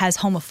dad has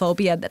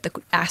homophobia that the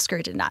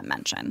asker did not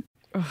mention?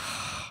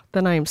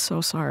 Then I am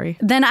so sorry.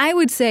 Then I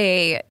would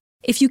say,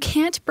 if you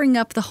can't bring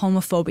up the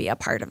homophobia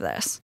part of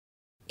this,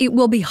 it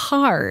will be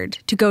hard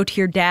to go to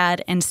your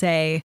dad and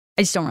say,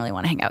 I just don't really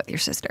want to hang out with your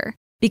sister.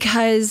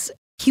 Because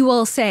he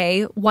will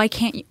say, why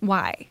can't you?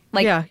 Why?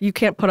 Like, yeah, you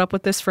can't put up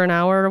with this for an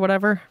hour or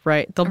whatever.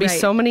 Right. There'll be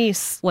so many,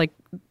 like,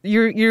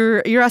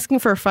 you're asking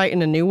for a fight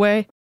in a new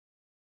way.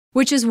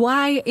 Which is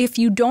why if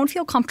you don't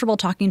feel comfortable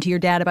talking to your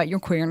dad about your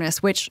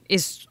queerness, which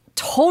is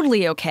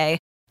totally okay,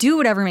 do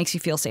whatever makes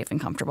you feel safe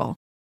and comfortable.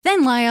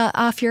 Then lie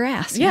off your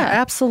ass. Yeah,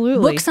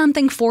 absolutely. Book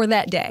something for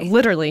that day.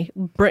 Literally.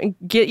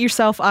 Get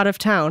yourself out of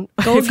town.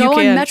 Go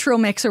on Metro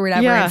Mix or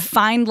whatever and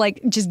find,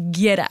 just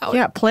get out.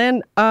 Yeah,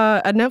 plan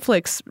a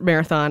Netflix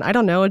marathon. I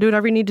don't know. Do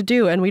whatever you need to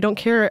do. And we don't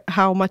care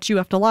how much you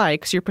have to lie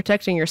because you're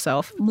protecting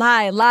yourself.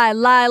 Lie.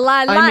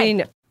 I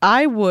mean,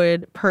 I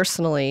would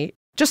personally,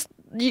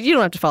 you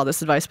don't have to follow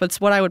this advice, but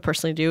what I would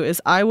personally do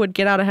is I would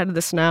get out ahead of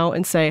this now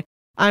and say,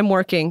 I'm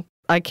working.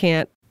 I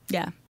can't.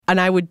 Yeah. And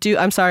I would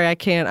I'm sorry, I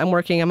can't. I'm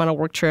working. I'm on a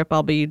work trip.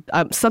 I'll be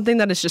something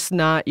that is just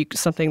not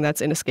something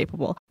that's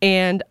inescapable.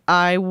 And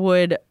I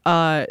would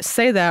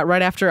say that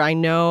right after I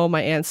know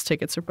my aunt's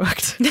tickets are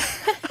booked.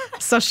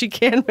 So she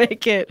can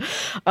make it.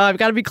 I've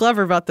got to be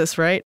clever about this,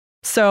 right?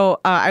 So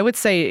I would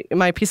say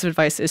my piece of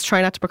advice is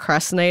try not to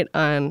procrastinate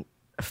on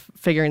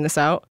figuring this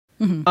out.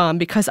 Mm-hmm.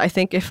 Because I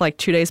think if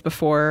 2 days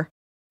before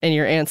and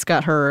your aunt's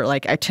got her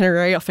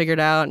itinerary all figured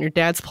out and your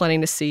dad's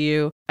planning to see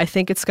you, I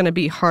think it's going to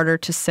be harder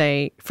to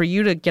say for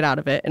you to get out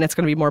of it, and it's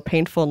going to be more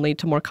painful and lead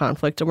to more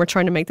conflict. And we're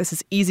trying to make this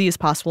as easy as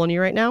possible on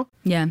you right now.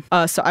 Yeah.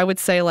 So I would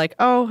say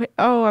oh,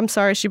 I'm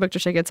sorry, she booked her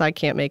tickets. I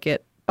can't make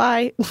it.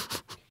 Bye.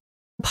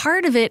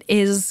 Part of it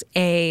is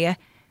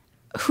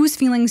whose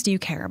feelings do you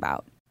care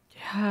about?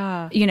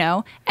 Yeah. You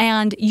know,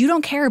 and you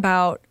don't care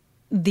about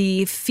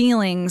the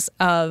feelings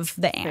of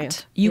the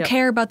aunt. You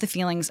care about the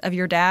feelings of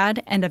your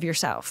dad and of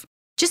yourself.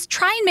 Just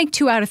try and make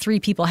 2 out of 3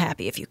 people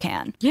happy if you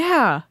can.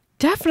 Yeah,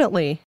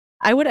 definitely.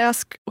 I would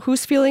ask,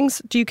 whose feelings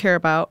do you care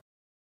about?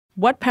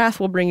 What path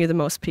will bring you the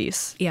most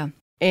peace? Yeah.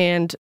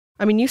 And,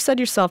 I mean, you said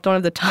yourself don't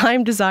have the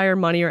time, desire,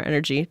 money, or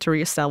energy to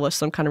reestablish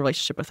some kind of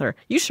relationship with her.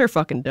 You sure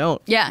fucking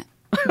don't. Yeah.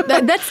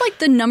 That's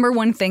the number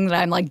one thing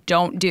that I'm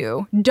don't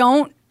do.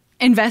 Don't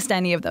invest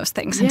any of those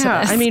things into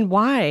this. I mean,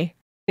 why?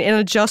 In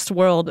a just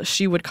world,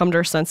 she would come to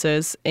her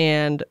senses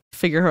and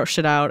figure her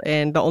shit out,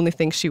 and the only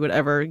thing she would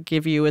ever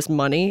give you is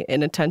money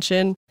and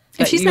attention.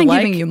 If she's not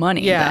giving you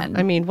money, then.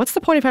 I mean, what's the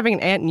point of having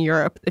an aunt in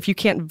Europe if you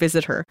can't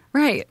visit her?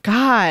 Right.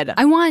 God.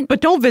 But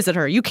don't visit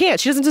her. You can't.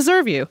 She doesn't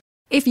deserve you.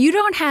 If you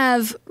don't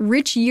have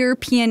rich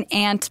European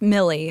Aunt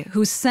Millie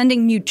who's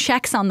sending you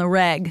checks on the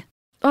reg,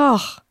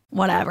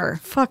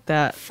 whatever. Fuck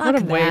that.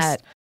 What a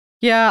waste.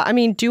 Yeah, I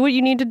mean, do what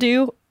you need to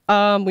do.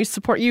 We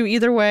support you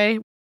either way.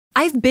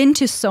 I've been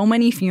to so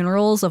many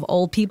funerals of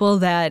old people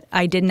that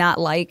I did not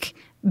like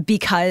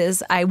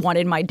because I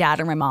wanted my dad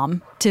or my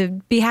mom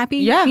to be happy.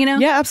 Yeah, you know?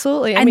 Yeah,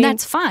 absolutely. And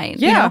that's fine.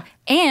 Yeah. You know?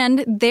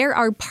 And there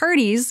are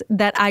parties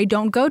that I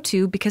don't go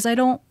to because I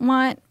don't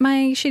want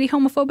my shitty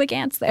homophobic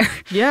aunts there.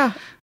 Yeah.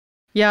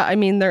 Yeah, I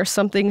mean, there are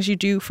some things you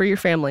do for your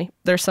family.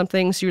 There's some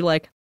things you're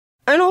like,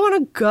 I don't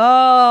want to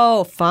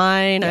go.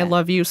 Fine, I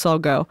love you, so I'll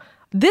go.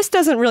 This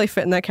doesn't really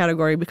fit in that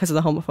category because of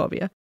the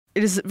homophobia.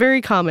 It is very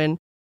common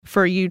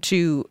for you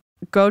to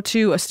go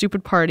to a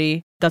stupid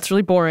party that's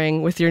really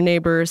boring with your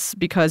neighbors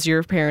because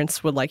your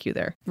parents would like you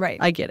there. Right.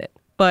 I get it.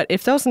 But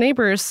if those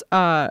neighbors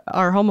are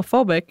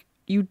homophobic,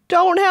 you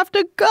don't have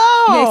to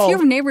go. Yeah, if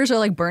your neighbors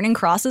are burning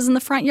crosses in the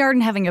front yard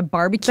and having a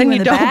barbecue in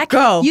the back,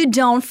 go. You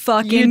don't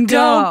fucking go. You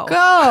don't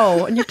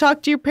go. And you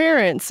talk to your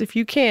parents if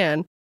you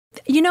can.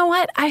 You know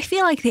what? I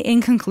feel like the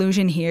in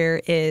conclusion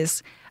here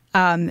is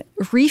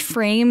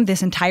reframe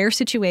this entire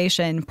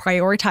situation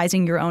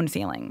prioritizing your own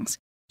feelings.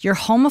 Your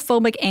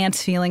homophobic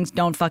aunt's feelings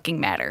don't fucking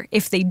matter.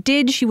 If they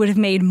did, she would have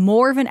made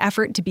more of an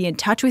effort to be in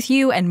touch with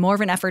you and more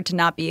of an effort to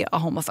not be a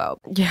homophobe.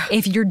 Yeah.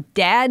 If your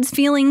dad's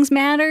feelings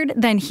mattered,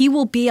 then he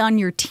will be on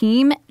your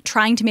team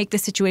trying to make the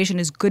situation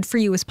as good for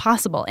you as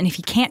possible. And if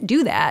he can't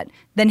do that,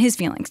 then his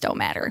feelings don't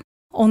matter.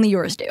 Only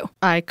yours do.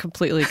 I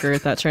completely agree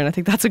with that, Sharon. I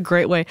think that's a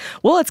great way.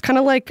 Well, it's kind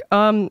of like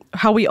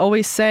how we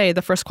always say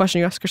the first question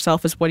you ask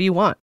yourself is, what do you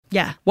want?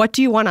 Yeah. What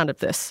do you want out of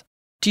this?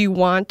 Do you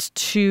want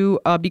to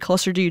be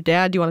closer to your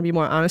dad? Do you want to be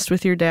more honest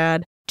with your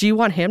dad? Do you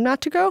want him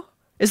not to go?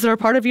 Is there a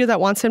part of you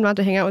that wants him not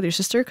to hang out with your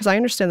sister? Because I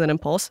understand that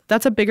impulse.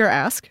 That's a bigger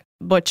ask,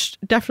 which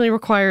definitely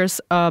requires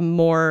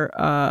more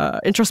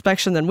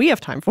introspection than we have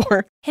time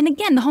for. And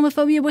again, the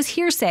homophobia was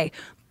hearsay.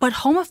 But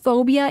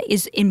homophobia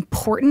is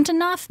important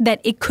enough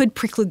that it could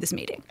preclude this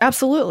meeting.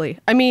 Absolutely.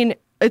 I mean,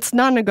 it's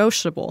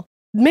non-negotiable.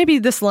 Maybe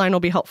this line will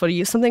be helpful to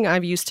you. Something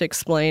I've used to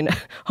explain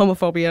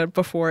homophobia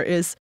before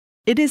is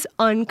it is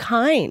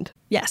unkind.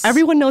 Yes.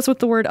 Everyone knows what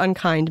the word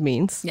unkind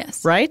means.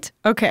 Yes. Right?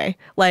 Okay.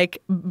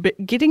 Like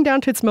getting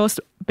down to its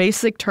most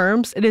basic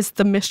terms, it is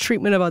the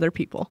mistreatment of other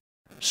people.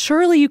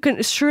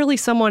 Surely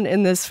someone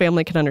in this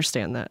family can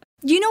understand that.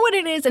 You know what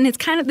it is? And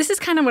this is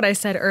kind of what I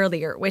said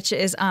earlier, which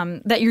is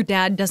that your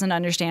dad doesn't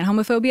understand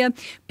homophobia,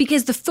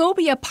 because the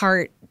phobia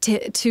part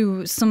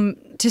to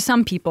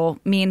some people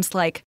means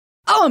like,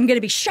 oh, I'm going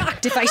to be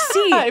shocked if I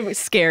see. I'm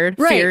scared,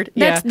 right. feared.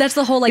 That's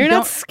the whole like. You're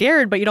not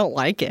scared, but you don't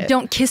like it.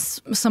 Don't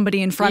kiss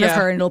somebody in front of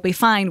her and it'll be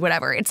fine,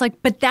 whatever. It's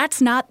like, but that's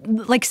not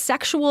like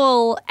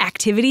sexual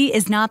activity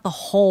is not the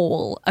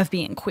whole of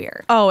being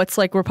queer. Oh, it's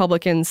like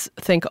Republicans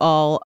think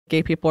all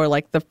gay people are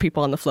like the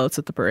people on the floats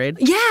at the parade.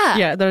 Yeah.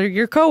 Yeah, they're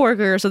your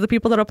coworkers, they're the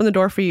people that open the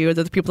door for you,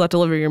 they're the people that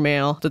deliver your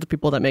mail, they're the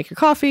people that make your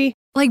coffee.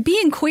 Like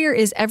being queer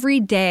is every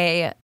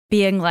day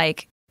being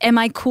like, am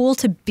I cool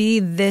to be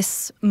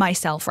this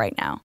myself right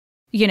now?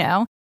 You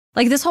know,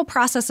 like this whole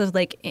process of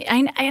like,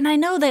 I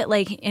know that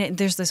like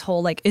there's this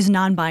whole like, is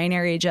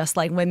non-binary just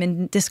like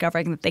women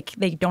discovering that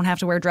they don't have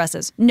to wear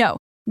dresses? No.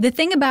 The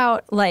thing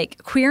about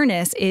like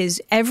queerness is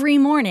every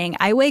morning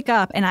I wake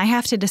up and I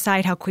have to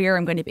decide how queer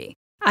I'm going to be.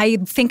 I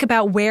think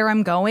about where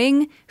I'm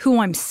going, who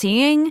I'm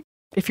seeing.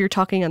 If you're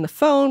talking on the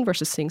phone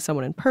versus seeing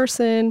someone in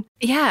person.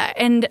 Yeah.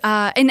 And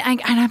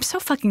I'm so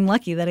fucking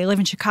lucky that I live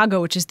in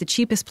Chicago, which is the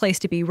cheapest place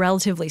to be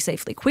relatively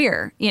safely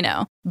queer, you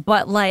know,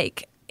 but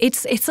like,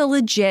 It's a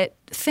legit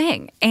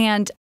thing.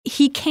 And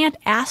he can't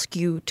ask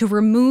you to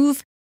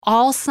remove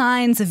all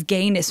signs of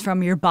gayness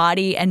from your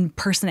body and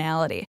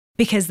personality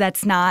because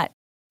that's not,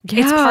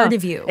 it's part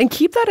of you. And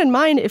keep that in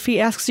mind if he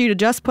asks you to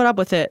just put up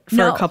with it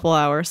for a couple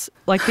hours.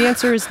 Like the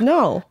answer is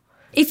no.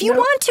 If you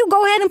want to,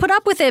 go ahead and put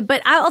up with it.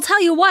 But I'll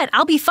tell you what,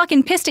 I'll be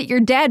fucking pissed at your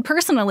dad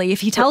personally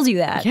if he tells you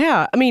that.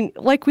 Yeah. I mean,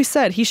 like we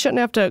said, he shouldn't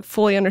have to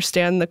fully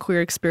understand the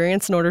queer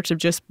experience in order to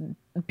just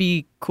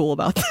be cool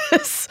about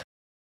this.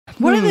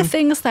 What are the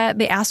things that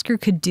the asker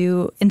could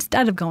do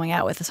instead of going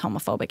out with his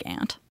homophobic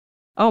aunt?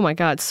 Oh my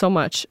God, so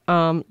much.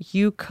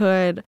 You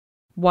could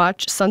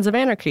watch Sons of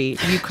Anarchy.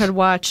 You could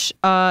watch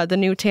the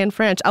new Tan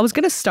French. I was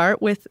going to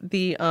start with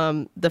the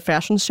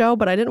fashion show,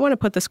 but I didn't want to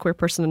put this queer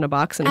person in a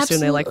box and assume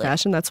they like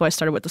fashion. That's why I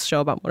started with the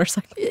show about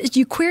motorcycles.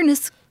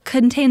 Queerness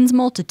contains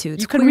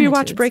multitudes. You could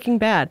rewatch Breaking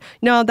Bad.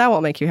 No, that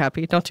won't make you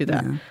happy. Don't do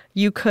that. No.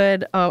 You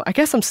could, I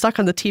guess I'm stuck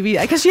on the TV.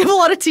 I guess you have a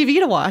lot of TV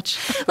to watch.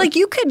 Like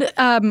you could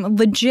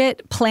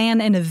legit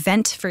plan an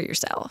event for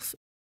yourself.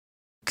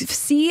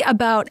 See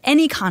about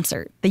any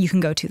concert that you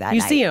can go to that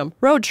Museum, night.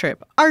 road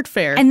trip, art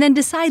fair. And then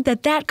decide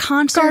that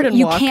concert, Garden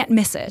you walk. Can't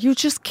miss it. You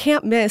just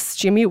can't miss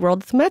Jimmy Eat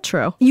World at the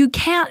Metro. You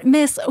can't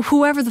miss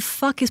whoever the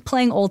fuck is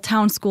playing Old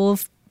Town School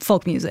of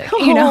folk music.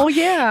 Oh, you know?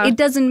 Yeah. It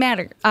doesn't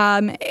matter.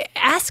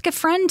 Ask a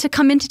friend to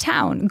come into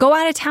town. Go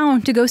out of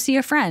town to go see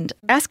a friend.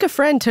 Ask a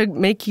friend to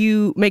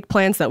make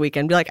plans that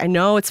weekend. Be like, I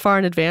know it's far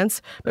in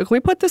advance, but can we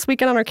put this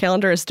weekend on our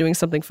calendar as doing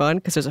something fun?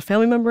 Because there's a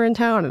family member in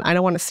town and I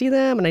don't want to see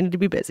them and I need to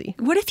be busy.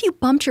 What if you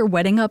bumped your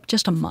wedding up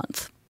just a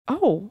month?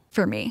 Oh.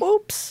 For me.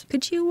 Oops.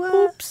 Could you?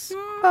 Oops.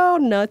 Oh,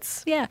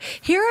 nuts. Yeah.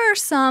 Here are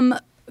some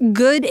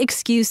good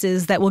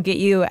excuses that will get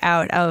you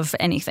out of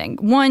anything.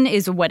 One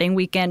is a wedding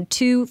weekend.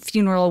 2,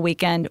 funeral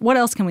weekend. What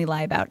else can we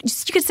lie about?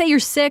 You could say you're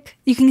sick.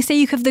 You can say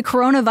you have the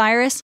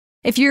coronavirus.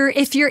 If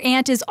your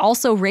aunt is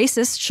also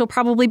racist, she'll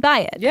probably buy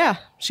it. Yeah.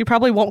 She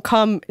probably won't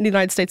come in the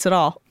United States at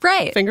all.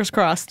 Right. Fingers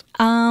crossed.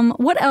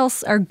 What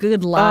else are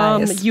good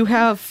lies? You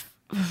have...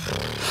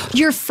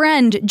 Your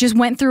friend just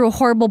went through a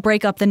horrible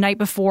breakup the night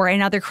before and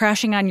now they're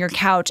crashing on your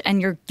couch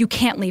and you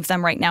can't leave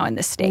them right now in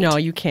this state. No,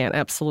 you can't.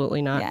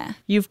 Absolutely not. Yeah.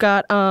 You've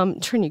got,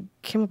 Trin, you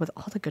came up with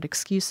all the good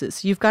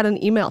excuses. You've got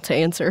an email to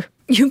answer.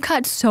 You've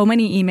got so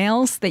many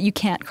emails that you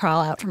can't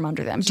crawl out from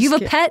under them. Do you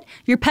have a pet?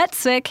 Your pet's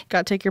sick.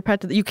 Got to take your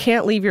pet you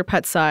can't leave your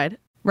pet's side.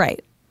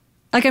 Right.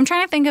 Like I'm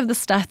trying to think of the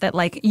stuff that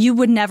like you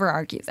would never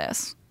argue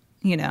this,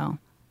 you know.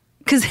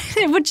 Because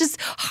it was just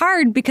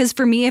hard because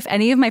for me, if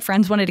any of my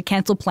friends wanted to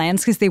cancel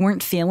plans because they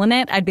weren't feeling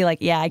it, I'd be like,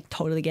 yeah, I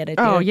totally get it,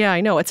 dude. Oh, yeah,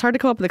 I know. It's hard to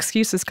come up with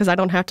excuses because I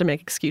don't have to make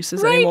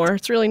excuses anymore.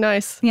 It's really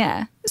nice.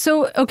 Yeah.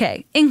 So,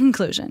 okay, in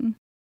conclusion,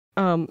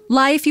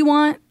 lie if you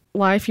want.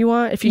 Lie if you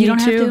want. If you need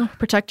to.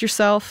 Protect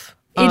yourself.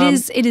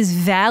 It is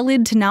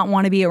valid to not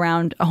want to be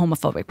around a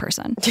homophobic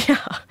person.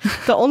 Yeah.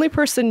 The only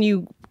person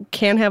you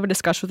can have a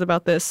discussion with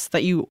about this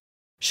that you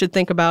should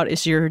think about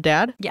is your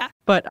dad. Yeah.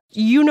 But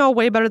you know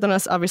way better than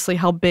us, obviously,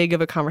 how big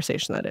of a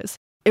conversation that is.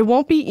 it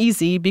won't be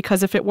easy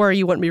because if it were,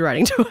 you wouldn't be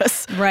writing to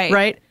us. Right.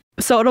 Right.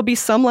 So it'll be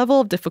some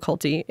level of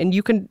difficulty, and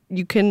you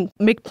can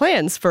make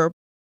plans for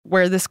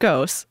where this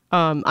goes.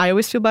 I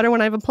always feel better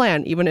when I have a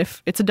plan, even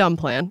if it's a dumb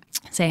plan.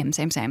 Same.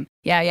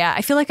 Yeah.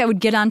 I feel like I would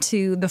get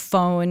onto the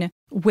phone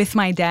with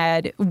my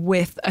dad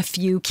with a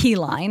few key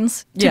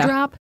lines to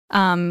drop.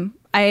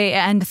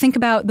 And think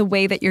about the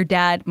way that your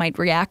dad might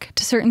react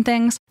to certain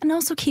things. And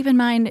also keep in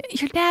mind,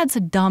 your dad's a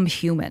dumb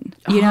human,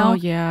 you know? Oh,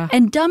 yeah.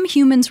 And dumb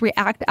humans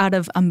react out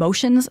of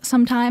emotions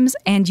sometimes,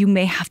 and you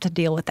may have to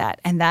deal with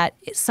that. And that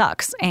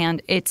sucks.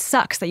 And it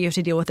sucks that you have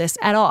to deal with this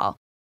at all.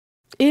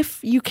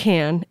 If you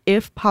can,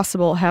 if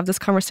possible, have this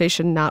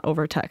conversation not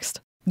over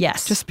text.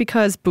 Yes. Just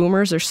because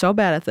boomers are so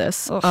bad at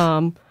this.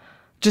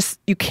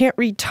 You can't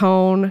read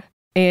tone.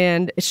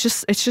 And it's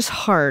just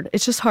hard.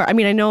 It's just hard. I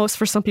mean, I know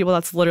for some people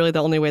that's literally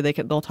the only way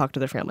they'll talk to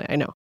their family. I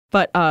know.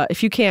 But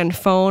if you can,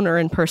 phone or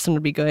in person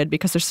would be good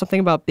because there's something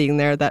about being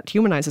there that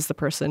humanizes the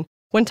person.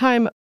 One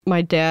time,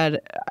 my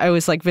dad, I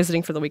was like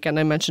visiting for the weekend.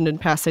 I mentioned in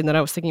passing that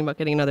I was thinking about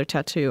getting another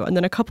tattoo. And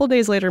then a couple of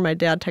days later, my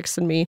dad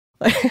texted me.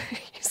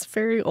 He's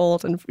very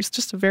old and he's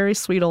just a very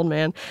sweet old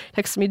man.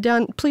 Texted me,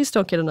 Dan, please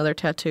don't get another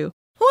tattoo.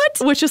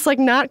 What? Which is like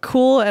not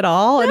cool at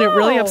all. No. And it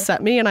really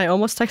upset me. And I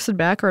almost texted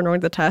back or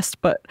ignored the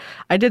test. But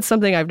I did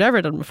something I've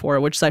never done before,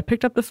 which is I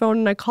picked up the phone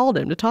and I called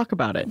him to talk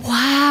about it.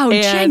 Wow.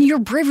 And Jen, you're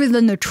braver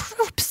than the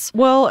troops.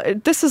 Well,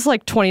 this is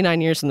like 29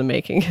 years in the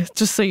making,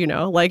 just so you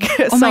know. Like,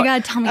 oh my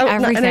God, tell me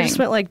everything. And I just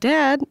went like,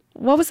 Dad,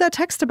 what was that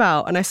text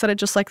about? And I said it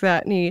just like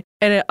that. And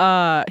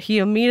he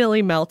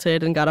immediately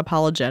melted and got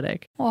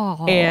apologetic.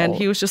 Oh. And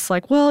he was just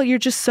like, well, you're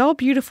just so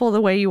beautiful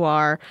the way you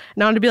are.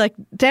 And I wanted to be like,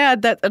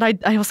 Dad,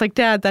 I was like,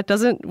 Dad, that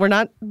doesn't, we're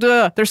not,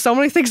 there's so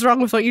many things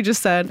wrong with what you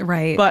just said.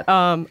 Right. But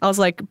I was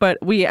like, but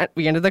we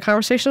ended the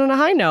conversation on a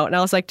high note. And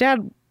I was like,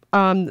 Dad,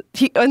 and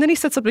then he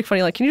said something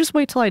funny like, can you just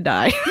wait till I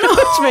die?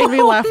 Which made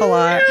me laugh a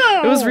lot.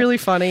 No. It was really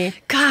funny.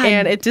 God.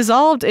 And it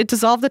dissolved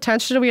the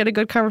tension. We had a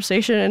good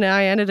conversation and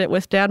I ended it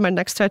with, Dad, my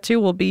next tattoo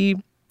will be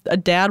a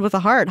dad with a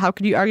heart. How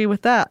could you argue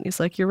with that? And he's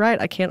like, you're right.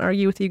 I can't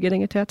argue with you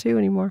getting a tattoo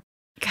anymore.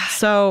 God.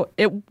 So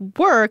it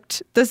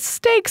worked. The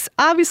stakes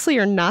obviously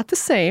are not the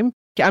same.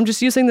 I'm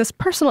just using this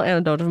personal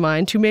anecdote of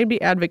mine to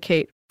maybe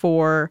advocate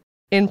for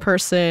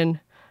in-person,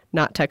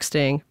 not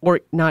texting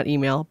or not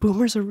email.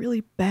 Boomers are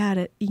really bad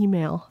at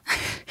email.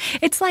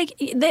 It's like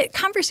the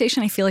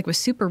conversation I feel like was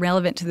super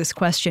relevant to this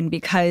question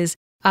because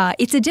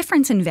it's a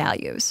difference in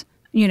values.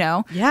 You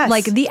know, yes.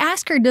 Like the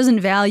asker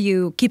doesn't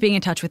value keeping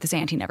in touch with his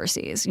aunt he never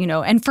sees, you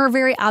know, and for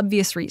very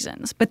obvious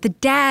reasons. But the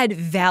dad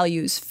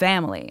values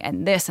family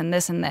and this and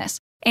this and this.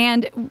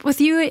 And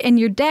with you and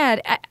your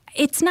dad,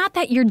 it's not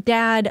that your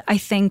dad, I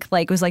think,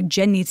 like was like,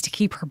 Jen needs to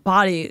keep her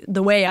body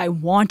the way I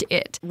want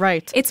it.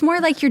 Right. It's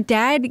more like your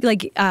dad,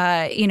 like,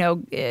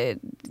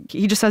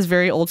 he just has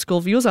very old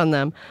school views on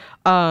them.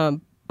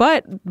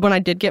 But when I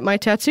did get my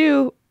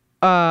tattoo,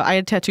 I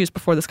had tattoos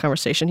before this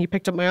conversation. He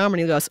picked up my arm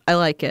and he goes, I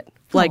like it.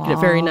 Liked it.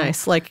 Very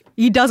nice. Like,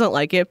 he doesn't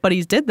like it, but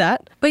he's did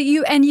that. But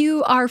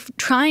you are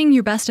trying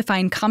your best to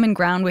find common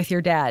ground with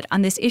your dad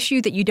on this issue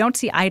that you don't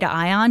see eye to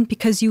eye on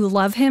because you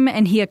love him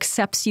and he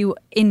accepts you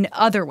in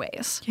other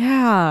ways.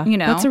 Yeah. You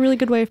know? That's a really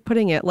good way of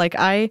putting it. Like,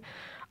 I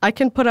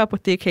can put up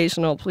with the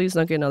occasional, please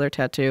don't get another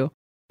tattoo,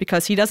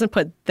 because he doesn't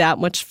put that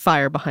much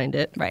fire behind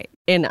it. Right.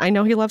 And I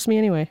know he loves me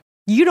anyway.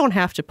 You don't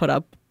have to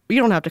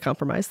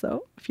compromise,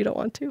 though, if you don't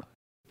want to.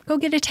 Go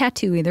get a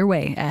tattoo either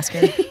way,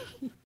 Asker.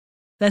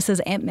 This is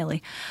Aunt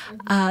Millie.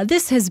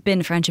 This has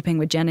been Friendshipping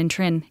with Jen and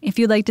Trin. If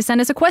you'd like to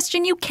send us a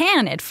question, you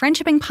can at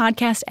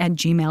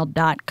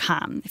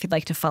friendshippingpodcast@gmail.com. If you'd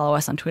like to follow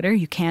us on Twitter,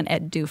 you can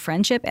at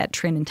DoFriendship, at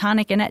Trin and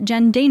Tonic, and at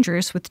Jen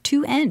Dangerous with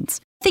 2 N's.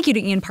 Thank you to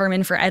Ian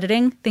Parman for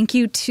editing. Thank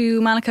you to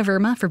Monica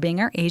Verma for being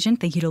our agent.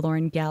 Thank you to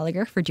Lauren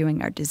Gallagher for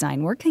doing our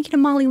design work. Thank you to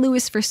Molly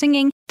Lewis for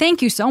singing.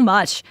 Thank you so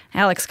much,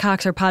 Alex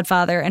Cox, our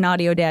podfather and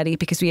audio daddy,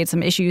 because we had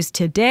some issues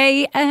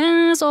today,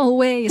 as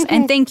always.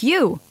 And thank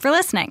you for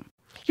listening.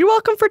 You're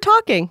welcome for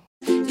talking.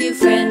 View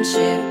friendship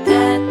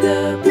at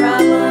the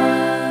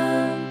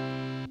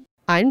problem.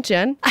 I'm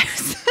Jen.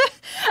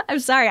 I'm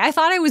sorry. I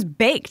thought I was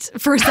baked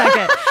for a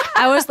second.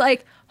 I was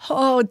like,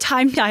 oh,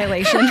 time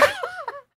dilation.